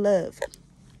nothing but love.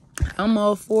 I'm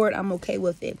all for it. I'm okay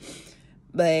with it.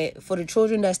 But for the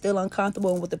children that's still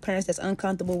uncomfortable, and with the parents that's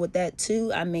uncomfortable with that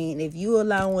too, I mean, if you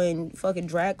allowing fucking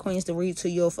drag queens to read to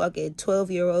your fucking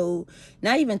 12-year-old,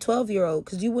 not even 12-year-old,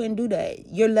 because you wouldn't do that.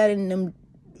 You're letting them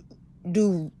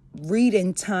do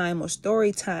reading time or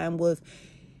story time with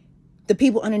the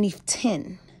people underneath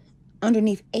 10,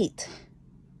 underneath 8.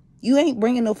 You ain't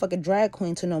bringing no fucking drag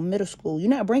queen to no middle school. You're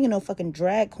not bringing no fucking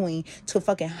drag queen to a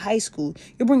fucking high school.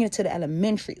 You're bringing it to the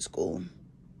elementary school.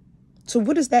 So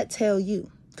what does that tell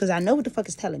you? Because I know what the fuck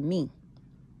it's telling me.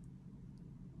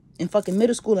 In fucking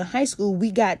middle school and high school,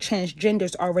 we got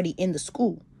transgenders already in the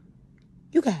school.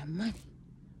 You got money.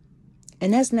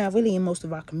 And that's not really in most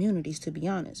of our communities, to be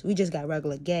honest. We just got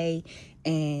regular gay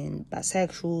and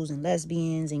bisexuals and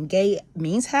lesbians. And gay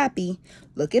means happy.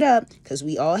 Look it up. Because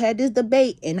we all had this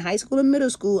debate in high school and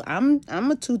middle school. I'm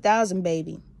a 2000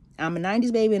 baby. I'm a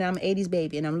 90s baby and I'm an 80s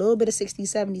baby. And I'm a little bit of 60s,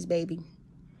 70s baby.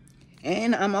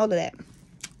 And I'm all of that.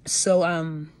 So,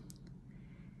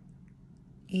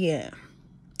 yeah.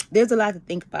 There's a lot to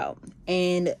think about.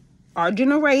 And our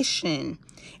generation,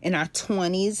 in our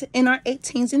 20s, in our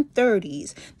 18s and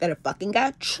 30s, that have fucking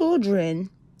got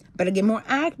children, better get more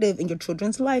active in your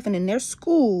children's life and in their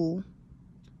school.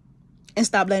 And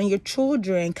stop letting your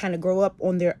children kind of grow up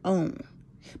on their own.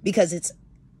 Because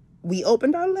we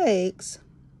opened our legs.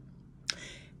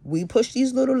 We pushed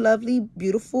these little lovely,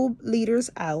 beautiful leaders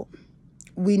out.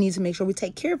 We need to make sure we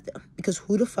take care of them. Because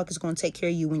who the fuck is going to take care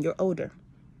of you when you're older?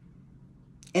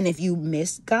 And if you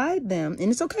misguide them, and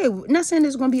it's okay. I'm not saying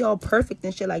it's going to be all perfect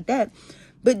and shit like that.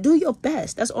 But do your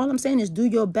best. That's all I'm saying is do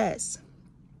your best.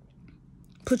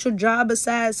 Put your job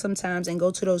aside sometimes and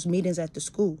go to those meetings at the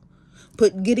school.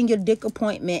 Getting your dick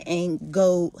appointment and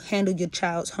go handle your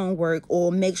child's homework,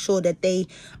 or make sure that they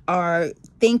are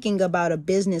thinking about a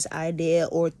business idea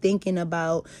or thinking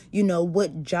about,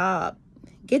 what job.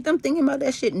 Get them thinking about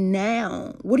that shit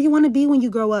now. What do you want to be when you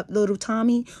grow up? Little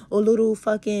Tommy or little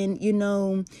fucking,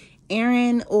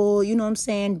 Aaron, or, what I'm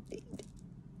saying,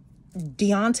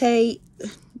 DeAndre.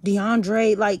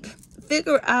 Like,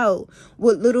 figure out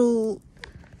what little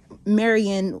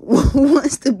Marion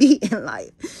wants to be in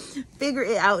life. Figure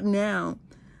it out now.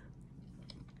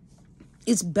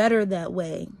 It's better that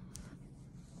way.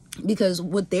 Because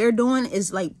what they're doing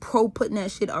is like putting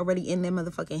that shit already in their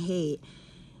motherfucking head.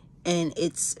 And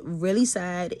it's really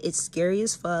sad. It's scary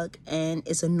as fuck. And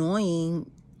it's annoying.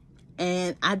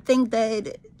 And I think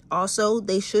that also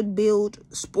they should build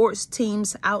sports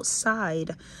teams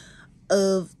outside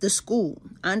of the school.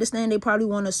 I understand they probably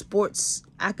want a sports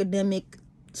academic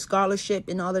scholarship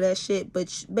and all of that shit.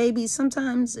 But baby,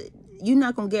 sometimes you're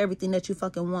not going to get everything that you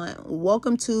fucking want.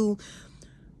 Welcome to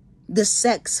the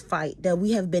sex fight that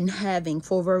we have been having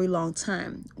for a very long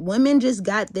time. Women just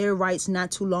got their rights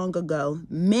not too long ago.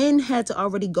 Men had to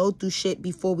already go through shit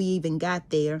before we even got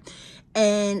there.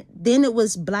 And then it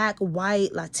was black,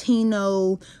 white,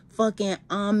 Latino, fucking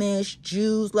Amish,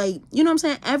 Jews. Like, you know what I'm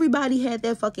saying? Everybody had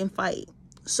their fucking fight.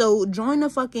 So join the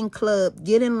fucking club.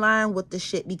 Get in line with the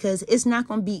shit, because it's not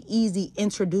going to be easy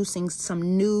introducing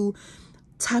some new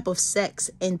type of sex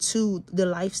into the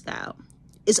lifestyle.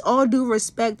 It's all due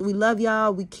respect. We love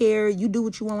y'all. We care. You do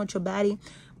what you want with your body.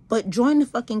 But join the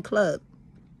fucking club.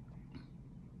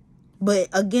 But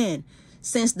again,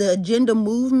 since the agenda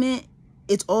movement,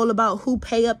 it's all about who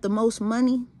pay up the most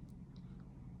money.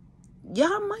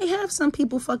 Y'all might have some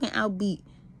people fucking outbeat.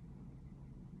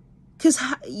 Because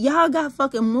y'all got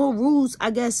fucking more rules, I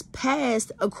guess,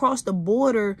 passed across the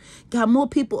border. Got more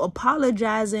people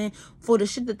apologizing for the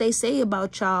shit that they say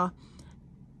about y'all.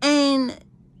 And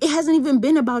it hasn't even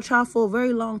been about y'all for a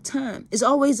very long time. It's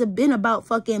always been about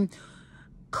fucking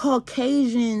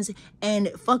Caucasians and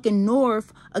fucking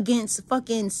North against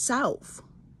fucking South.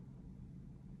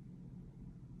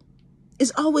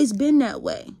 It's always been that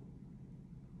way.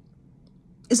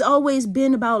 It's always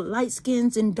been about light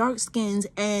skins and dark skins,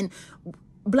 and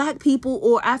black people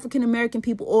or African American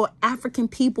people or African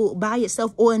people by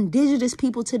itself or indigenous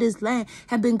people to this land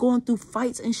have been going through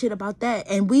fights and shit about that.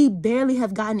 And we barely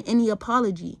have gotten any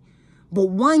apology. But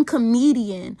one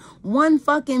comedian, one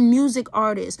fucking music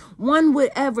artist, one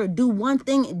whatever, do one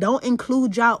thing, don't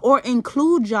include y'all or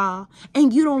include y'all,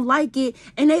 and you don't like it,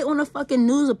 and they on the fucking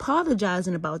news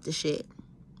apologizing about the shit.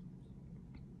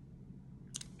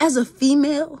 As a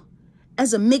female,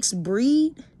 as a mixed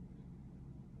breed,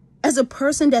 as a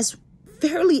person that's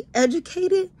fairly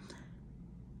educated,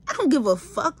 I don't give a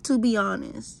fuck, to be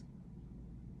honest.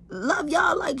 Love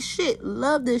y'all like shit.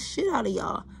 Love the shit out of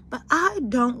y'all. But I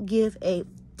don't give a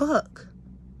fuck.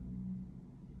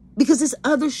 Because there's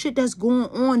other shit that's going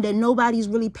on that nobody's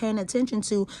really paying attention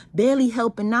to, barely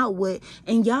helping out with.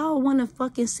 And y'all want to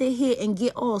fucking sit here and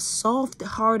get all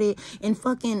soft-hearted and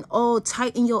fucking all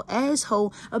tight in your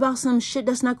asshole about some shit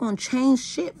that's not going to change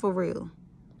shit for real.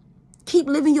 Keep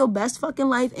living your best fucking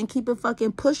life and keep it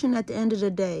fucking pushing at the end of the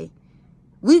day.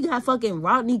 We got fucking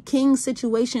Rodney King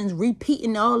situations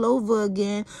repeating all over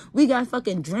again. We got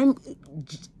fucking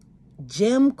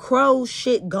Jim Crow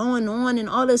shit going on and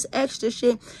all this extra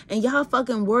shit, and y'all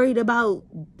fucking worried about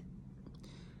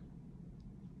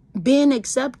being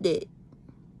accepted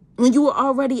when you were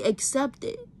already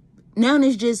accepted. Now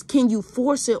it's just, can you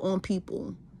force it on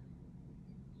people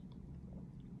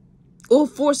or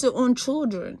force it on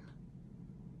children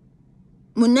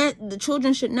when the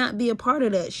children should not be a part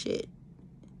of that shit?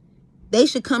 They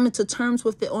should come into terms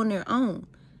with it on their own.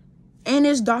 And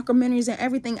there's documentaries and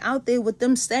everything out there with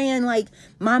them saying, like,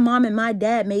 my mom and my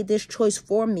dad made this choice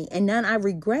for me, and none I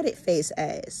regret it, face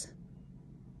ass.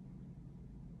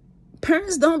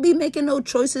 Parents don't be making no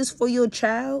choices for your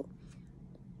child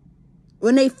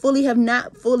when they have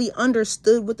not fully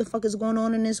understood what the fuck is going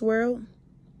on in this world.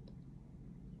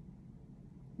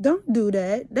 Don't do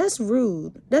that. That's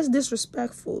rude. That's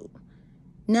disrespectful.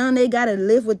 Now they got to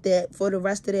live with that for the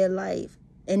rest of their life.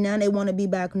 And now they want to be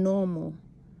back normal.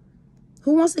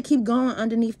 Who wants to keep going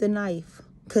underneath the knife?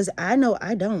 Because I know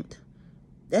I don't.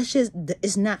 That's just,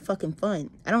 it's not fucking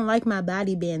fun. I don't like my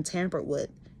body being tampered with.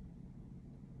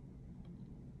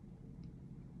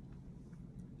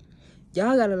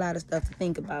 Y'all got a lot of stuff to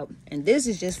think about. And this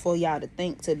is just for y'all to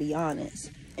think, to be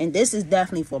honest. And this is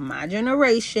definitely for my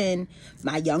generation,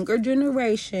 my younger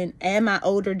generation, and my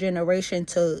older generation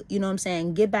to, you know what I'm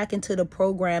saying, get back into the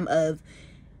program of,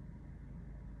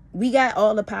 we got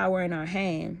all the power in our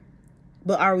hand,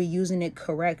 but are we using it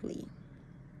correctly?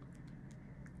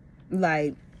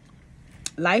 Like,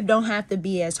 life don't have to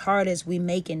be as hard as we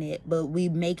making it, but we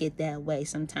make it that way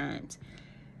sometimes.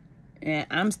 And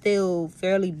I'm still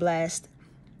fairly blessed.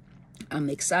 I'm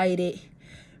excited,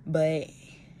 but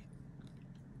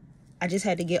I just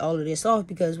had to get all of this off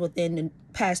because within the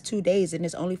past 2 days, and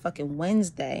it's only fucking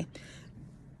Wednesday,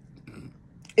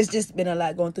 it's just been a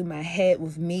lot going through my head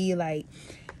with me, like,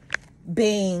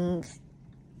 being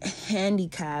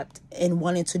handicapped and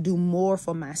wanting to do more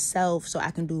for myself so I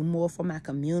can do more for my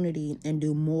community and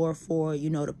do more for,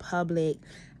 you know, the public.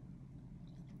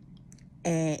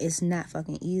 And it's not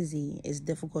fucking easy. It's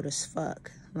difficult as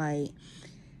fuck. Like,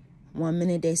 one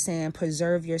minute they saying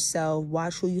preserve yourself,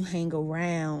 watch who you hang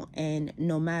around, and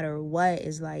no matter what,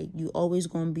 it's like you always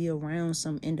gonna be around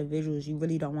some individuals you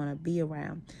really don't want to be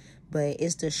around. But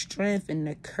it's the strength and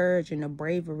the courage and the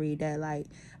bravery that, like,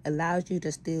 allows you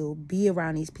to still be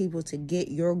around these people to get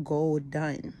your goal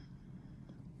done.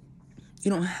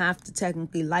 You don't have to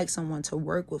technically like someone to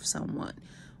work with someone.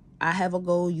 I have a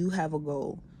goal, you have a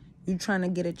goal. You trying to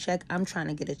get a check, I'm trying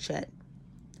to get a check.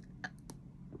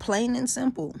 Plain and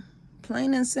simple.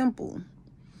 Plain and simple.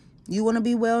 You want to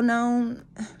be well known?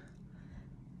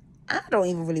 I don't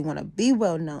even really want to be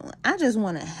well known. I just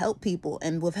want to help people.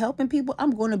 And with helping people,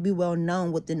 I'm going to be well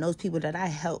known within those people that I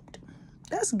helped.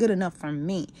 That's good enough for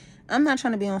me. I'm not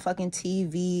trying to be on fucking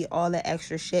TV, all that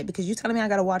extra shit. Because you telling me I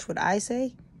got to watch what I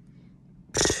say?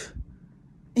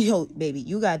 Yo, baby,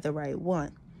 you got the right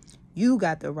one. You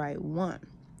got the right one.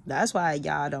 That's why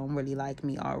y'all don't really like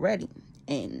me already.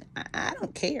 And I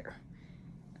don't care.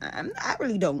 I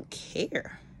really don't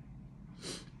care.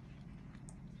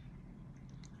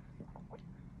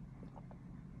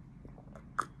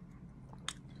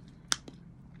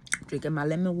 Drinking my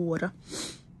lemon water.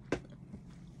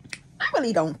 I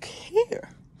really don't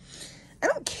care. I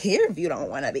don't care if you don't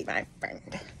want to be my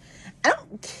friend. I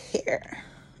don't care.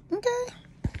 Okay?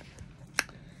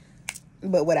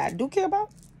 But what I do care about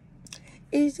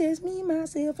is just me,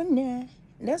 myself, and I.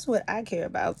 That's what I care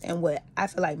about, and what I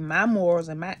feel like my morals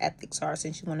and my ethics are,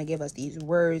 since you want to give us these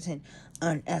words and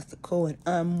unethical and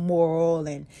unmoral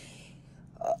and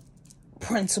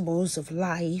principles of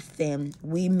life, and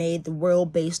we made the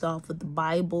world based off of the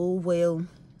Bible. Well,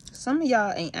 some of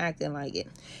y'all ain't acting like it.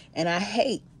 And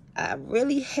I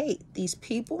really hate these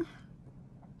people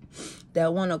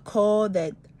that want to call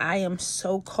that I am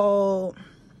so-called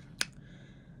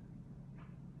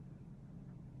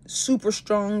super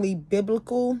strongly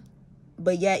biblical,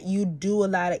 but yet you do a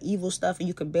lot of evil stuff and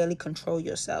you can barely control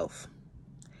yourself.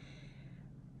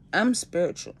 I'm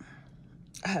spiritual.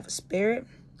 I have a spirit.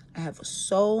 I have a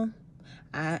soul.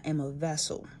 I am a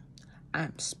vessel.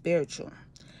 I'm spiritual.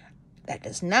 That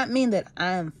does not mean that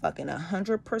I am fucking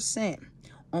 100%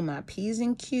 on my P's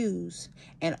and Q's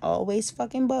and always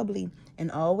fucking bubbly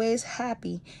and always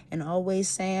happy and always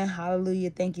saying hallelujah,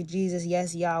 thank you, Jesus,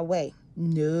 yes, Yahweh.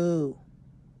 No.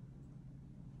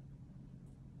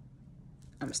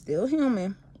 I'm still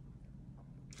human.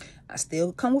 I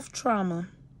still come with trauma.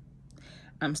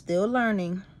 I'm still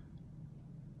learning.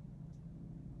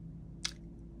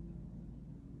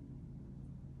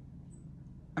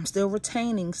 I'm still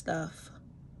retaining stuff.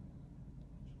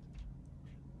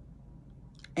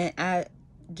 And I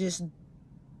just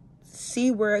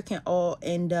see where it can all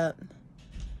end up,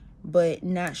 but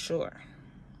not sure.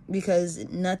 Because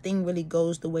nothing really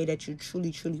goes the way that you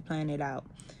truly plan it out.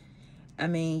 I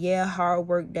mean, yeah, hard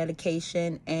work,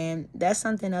 dedication, and that's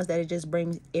something else that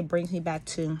it brings me back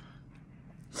to.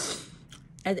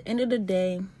 At the end of the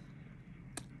day,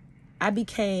 I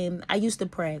used to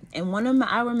pray. And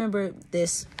I remember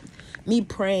this, me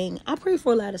praying. I prayed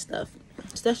for a lot of stuff,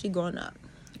 especially growing up.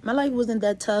 My life wasn't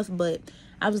that tough, but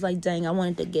I was like, dang, I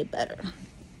wanted to get better.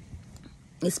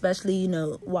 Especially,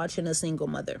 watching a single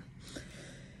mother.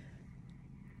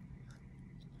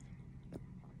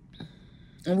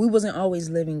 And we wasn't always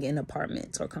living in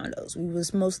apartments or condos. We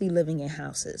was mostly living in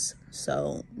houses.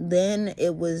 So then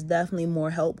it was definitely more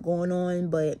help going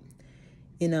on. But,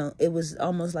 it was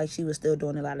almost like she was still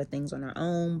doing a lot of things on her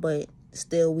own. But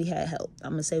still, we had help.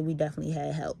 I'm going to say we definitely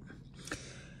had help.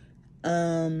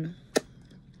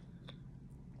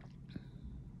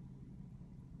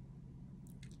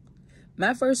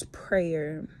 My first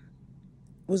prayer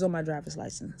was on my driver's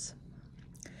license.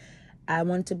 I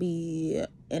wanted to be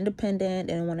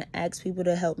independent and want to ask people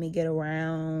to help me get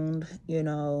around,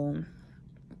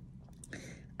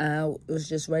 I was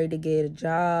just ready to get a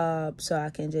job so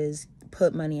I can just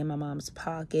put money in my mom's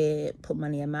pocket, put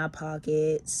money in my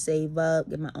pocket, save up,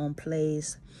 get my own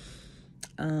place.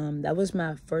 That was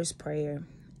my first prayer.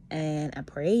 And I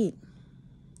prayed.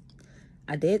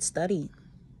 I did study.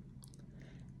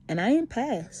 And I didn't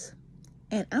pass.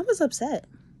 And I was upset.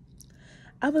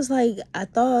 I was like, I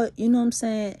thought, you know what I'm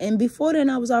saying? And before then,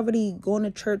 I was already going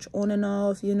to church on and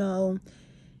off,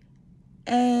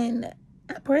 And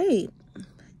I prayed.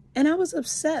 And I was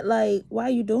upset, like, why are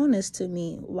you doing this to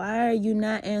me? Why are you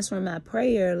not answering my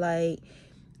prayer? Like,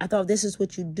 I thought this is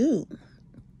what you do.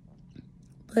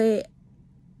 But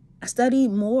I studied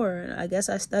more. I guess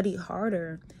I studied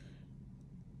harder.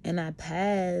 And I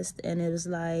passed. And it was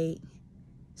like,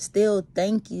 still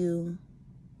thank you.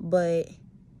 But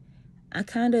I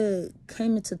kind of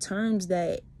came into terms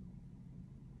that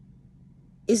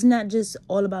it's not just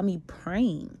all about me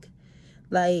praying.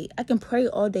 Like, I can pray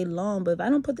all day long, but if I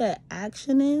don't put that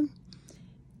action in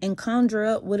and conjure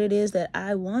up what it is that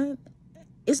I want,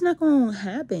 it's not going to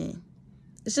happen.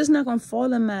 It's just not going to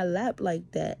fall in my lap like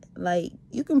that. Like,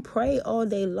 you can pray all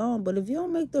day long, but if you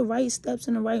don't make the right steps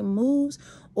and the right moves,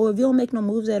 or if you don't make no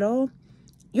moves at all,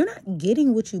 you're not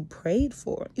getting what you prayed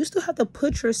for. You still have to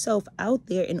put yourself out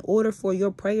there in order for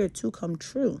your prayer to come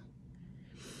true.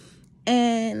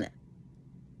 And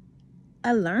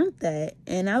I learned that.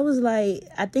 And I was like,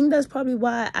 I think that's probably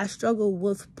why I struggle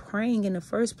with praying in the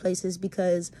first place, is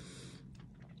because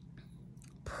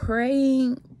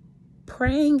praying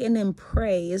and then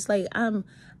pray. It's like I'm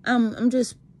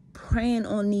just praying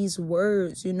on these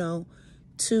words,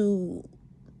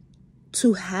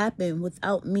 to happen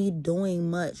without me doing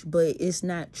much, but it's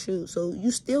not true. So you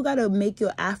still got to make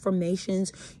your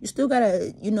affirmations. You still got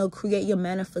to, create your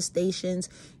manifestations.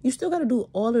 You still got to do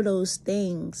all of those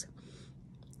things.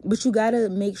 But you got to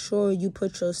make sure you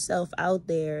put yourself out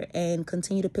there and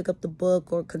continue to pick up the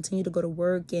book or continue to go to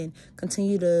work and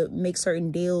continue to make certain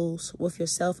deals with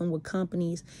yourself and with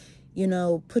companies.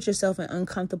 Put yourself in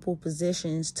uncomfortable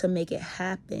positions to make it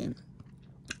happen.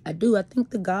 I thank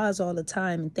the gods all the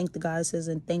time and thank the goddesses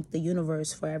and thank the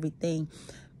universe for everything.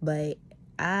 But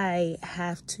I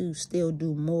have to still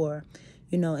do more,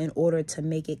 in order to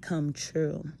make it come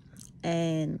true.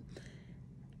 And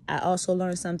I also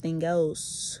learned something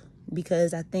else,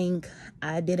 because I think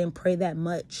I didn't pray that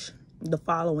much the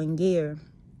following year.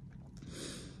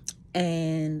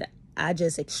 And I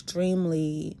just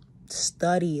extremely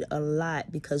studied a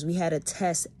lot, because we had a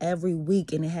test every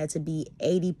week and it had to be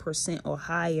 80% or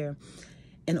higher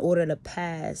in order to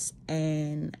pass.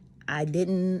 And I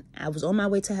was on my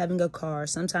way to having a car.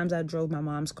 Sometimes I drove my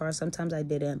mom's car, sometimes I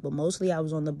didn't, but mostly I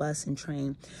was on the bus and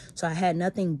train. So I had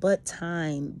nothing but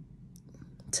time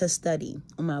to study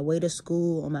on my way to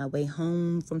school, on my way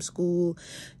home from school,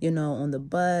 on the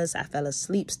bus. I fell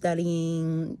asleep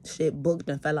studying, shit booked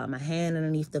and fell out my hand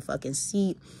underneath the fucking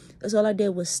seat. That's all I did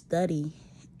was study,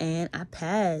 and I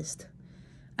passed.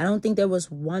 I don't think there was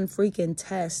one freaking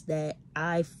test that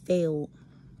I failed,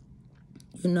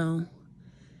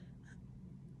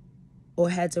 or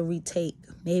had to retake.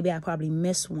 Maybe I probably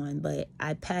missed one, but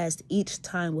I passed each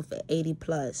time with an 80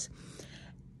 plus.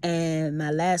 And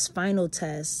my last final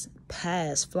test,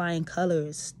 passed, flying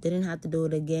colors, didn't have to do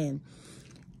it again.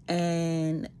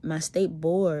 And my state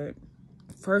board,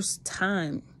 first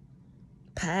time,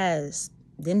 passed,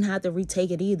 didn't have to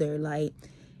retake it either. Like,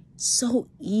 so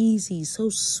easy, so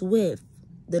swift.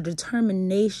 The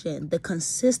determination, the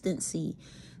consistency,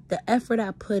 the effort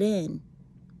I put in.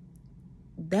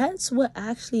 That's what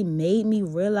actually made me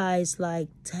realize, like,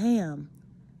 damn,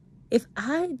 if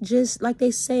I just, like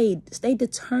they say, stay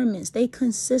determined, stay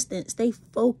consistent, stay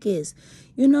focused,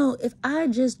 you know, if I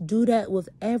just do that with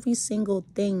every single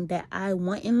thing that I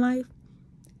want in life,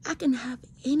 I can have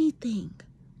anything.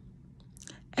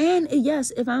 And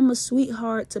yes, if I'm a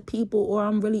sweetheart to people, or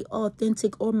I'm really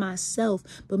authentic or myself,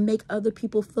 but make other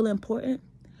people feel important,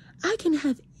 I can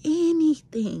have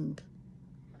anything.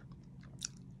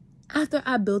 After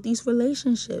I built these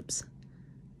relationships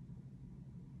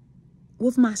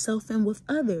with myself and with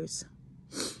others.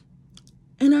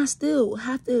 And I still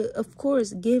have to, of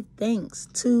course, give thanks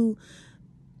to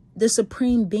the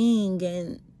Supreme Being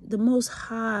and the Most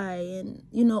High, and,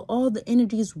 you know, all the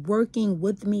energies working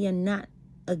with me and not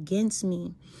against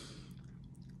me.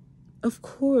 Of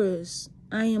course,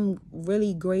 I am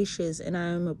really gracious and I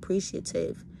am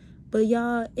appreciative. But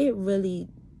y'all, it really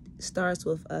starts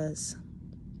with us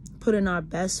putting our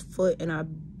best foot and our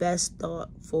best thought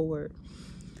forward.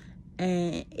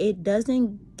 And it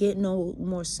doesn't get no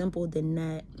more simple than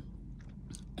that.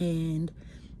 And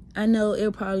I know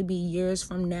it'll probably be years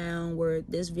from now where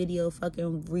this video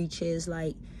fucking reaches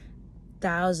like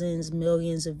thousands,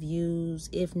 millions of views.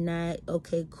 If not,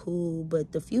 okay, cool.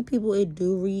 But the few people it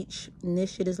do reach, and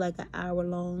this shit is like an hour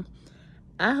long,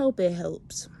 I hope it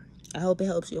helps. I hope it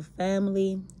helps your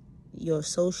family, your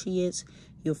associates,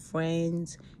 your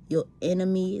friends, your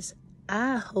enemies.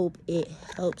 I hope it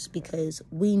helps, because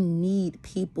we need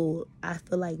people, I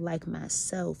feel like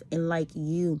myself and like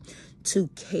you, to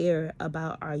care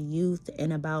about our youth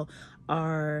and about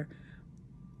our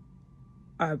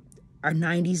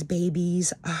 90s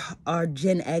babies, our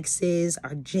Gen X's,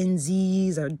 our Gen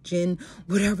Z's, our Gen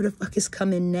whatever the fuck is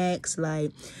coming next.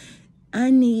 Like,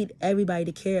 I need everybody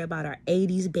to care about our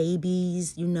 80s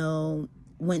babies, you know,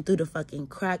 went through the fucking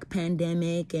crack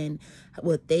pandemic and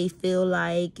what they feel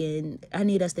like. And I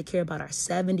need us to care about our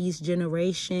 70s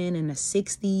generation and the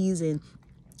 60s and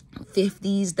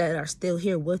 50s that are still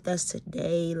here with us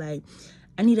today. Like,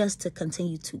 I need us to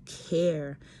continue to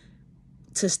care,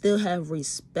 to still have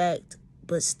respect,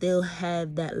 but still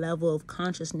have that level of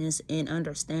consciousness and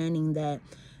understanding that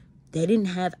they didn't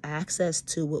have access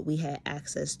to what we had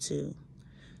access to.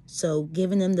 So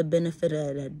giving them the benefit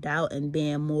of the doubt and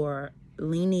being more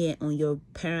lenient on your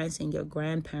parents and your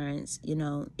grandparents, you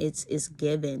know, it's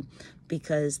given,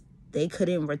 because they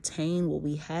couldn't retain what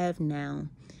we have now.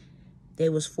 They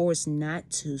was forced not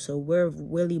to. So we're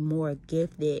really more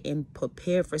gifted and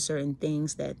prepared for certain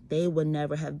things that they would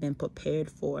never have been prepared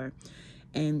for.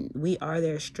 And we are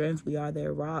their strength. We are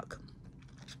their rock.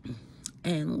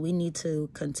 And we need to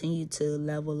continue to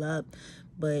level up.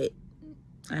 But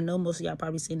I know most of y'all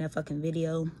probably seen that fucking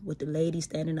video with the lady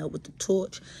standing up with the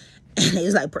torch. And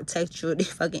it's like, protect your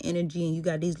fucking energy. And you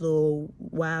got these little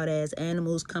wild ass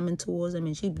animals coming towards them.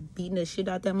 And she beating the shit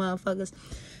out them motherfuckers.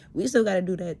 We still got to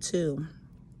do that too.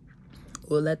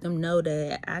 Or let them know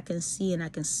that I can see and I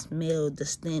can smell the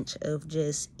stench of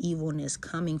just evilness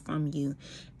coming from you.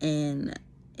 And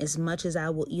as much as I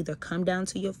will either come down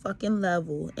to your fucking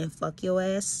level and fuck your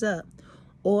ass up,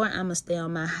 or I'm going to stay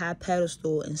on my high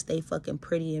pedestal and stay fucking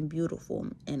pretty and beautiful.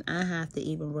 And I have to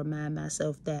even remind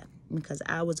myself that, because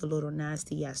I was a little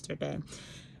nasty yesterday.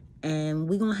 And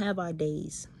we're going to have our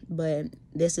days. But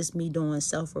this is me doing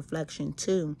self-reflection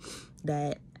too,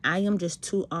 that I am just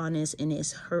too honest, and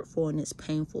it's hurtful and it's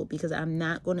painful, because I'm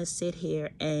not going to sit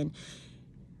here, and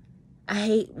I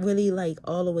hate really like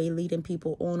all the way leading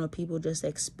people on, or people just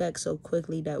expect so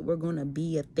quickly that we're going to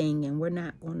be a thing, and we're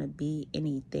not going to be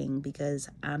anything, because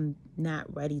I'm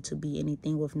not ready to be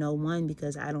anything with no one,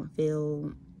 because I don't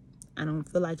feel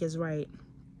like it's right.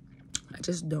 I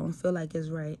just don't feel like it's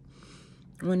right.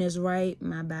 When it's right,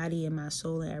 my body and my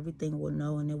soul and everything will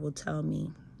know, and it will tell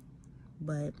me.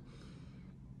 But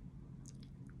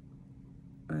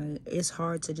it's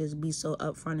hard to just be so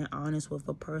upfront and honest with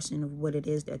a person of what it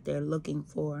is that they're looking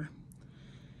for.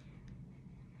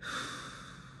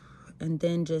 And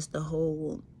then just the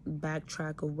whole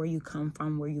backtrack of where you come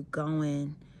from, where you're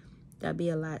going. That'd be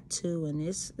a lot too. And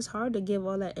it's hard to give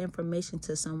all that information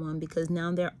to someone, because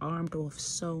now they're armed with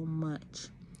so much.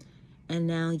 And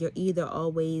now you're either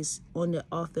always on the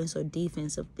offense or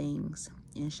defense of things.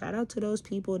 And shout out to those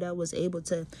people that was able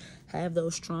to have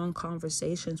those strong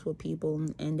conversations with people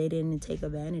and they didn't take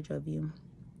advantage of you.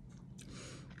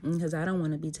 Because I don't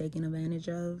want to be taken advantage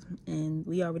of. And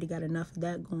we already got enough of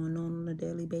that going on a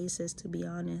daily basis, to be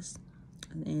honest.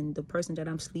 And the person that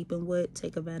I'm sleeping with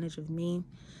take advantage of me.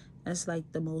 That's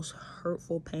like the most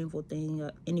hurtful, painful thing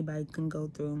anybody can go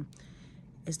through,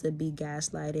 is to be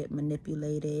gaslighted,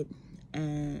 manipulated,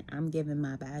 and I'm giving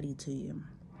my body to you.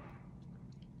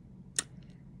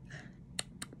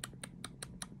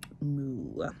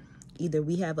 No. Either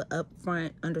we have an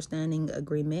upfront understanding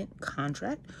agreement,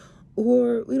 contract,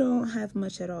 or we don't have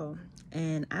much at all.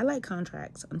 And I like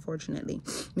contracts, unfortunately,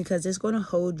 because it's going to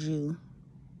hold you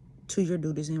to your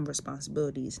duties and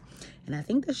responsibilities. And I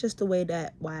think that's just the way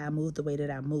why I move the way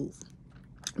that I move.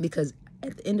 Because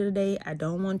at the end of the day, I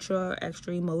don't want your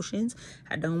extra emotions.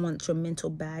 I don't want your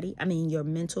your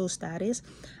mental status.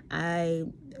 I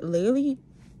literally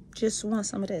just want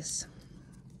some of this.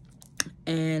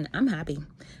 And I'm happy.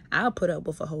 I'll put up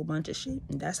with a whole bunch of shit.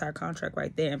 And that's our contract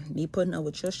right there. Me putting up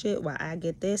with your shit while I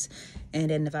get this. And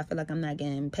then if I feel like I'm not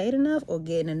getting paid enough or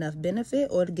getting enough benefit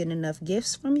or getting enough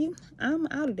gifts from you, I'm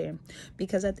out of there.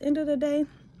 Because at the end of the day,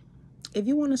 if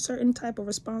you want a certain type of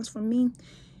response from me,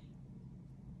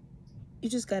 you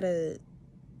just gotta,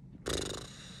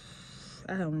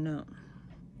 I don't know.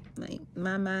 Like,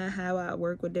 my mind, how I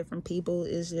work with different people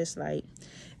is just like,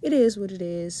 it is what it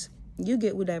is. You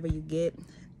get whatever you get.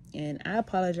 And I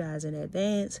apologize in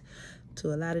advance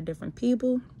to a lot of different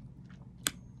people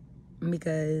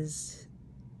because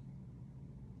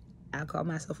I call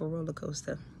myself a roller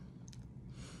coaster.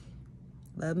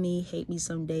 Love me, hate me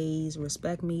some days,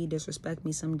 respect me, disrespect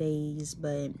me some days.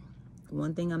 But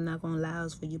one thing I'm not going to allow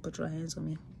is for you to put your hands on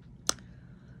me.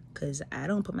 Because I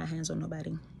don't put my hands on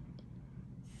nobody.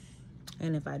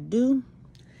 And if I do,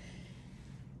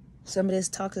 some of this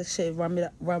toxic shit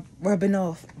rubbing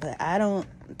off. But I don't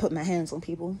put my hands on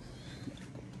people.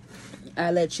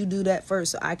 I let you do that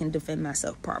first so I can defend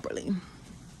myself properly.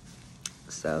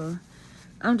 So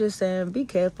I'm just saying, be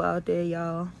careful out there,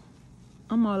 y'all.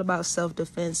 I'm all about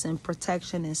self-defense and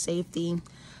protection and safety.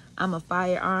 I'm a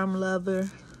firearm lover.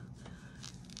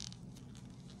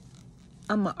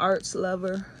 I'm an arts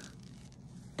lover.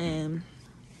 And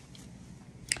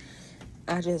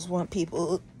I just want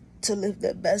people to live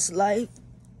their best life.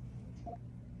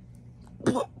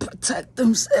 Protect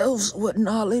themselves with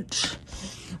knowledge,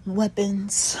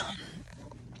 weapons,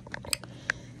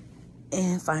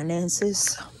 and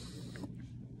finances.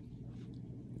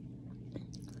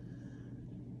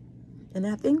 And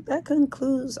I think that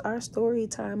concludes our story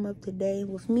time of today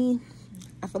with me.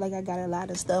 I feel like I got a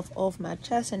lot of stuff off my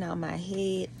chest and out my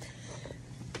head.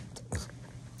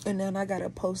 And then I gotta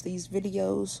post these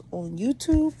videos on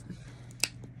YouTube,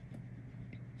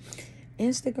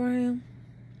 Instagram,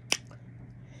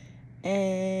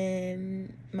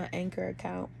 and my Anchor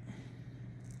account.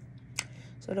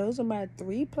 So those are my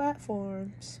 3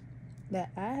 platforms that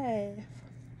I have.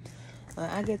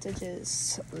 I get to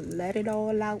just let it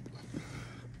all out.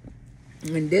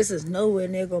 And this is nowhere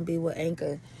near gonna be what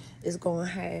Anchor is gonna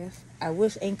have. I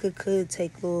wish Anchor could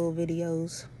take little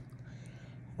videos.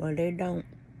 Well, they don't.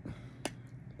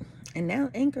 And now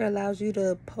Anchor allows you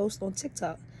to post on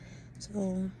TikTok.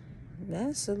 So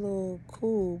that's a little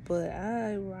cool, but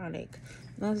ironic.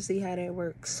 I'll see how that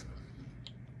works.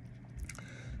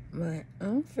 But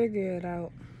I'm figure it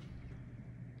out.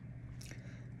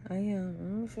 I'm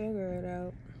gonna figure it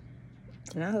out.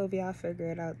 And I hope y'all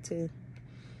figure it out too.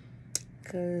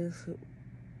 Cause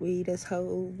we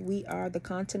are the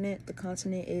continent. The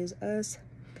continent is us.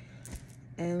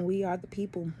 And we are the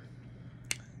people.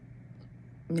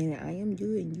 Meaning I am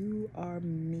you and you are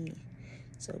me.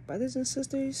 So brothers and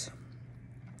sisters,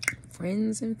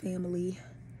 friends and family,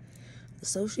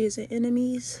 associates and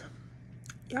enemies,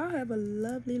 y'all have a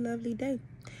lovely, lovely day.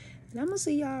 And I'm gonna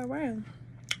see y'all around.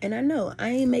 And I know I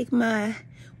ain't make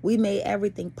we made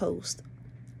everything post.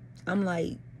 I'm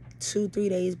like 2-3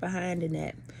 days behind in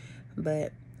that.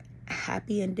 But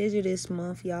happy Indigenous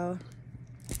month, y'all.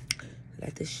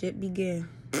 Let the shit begin.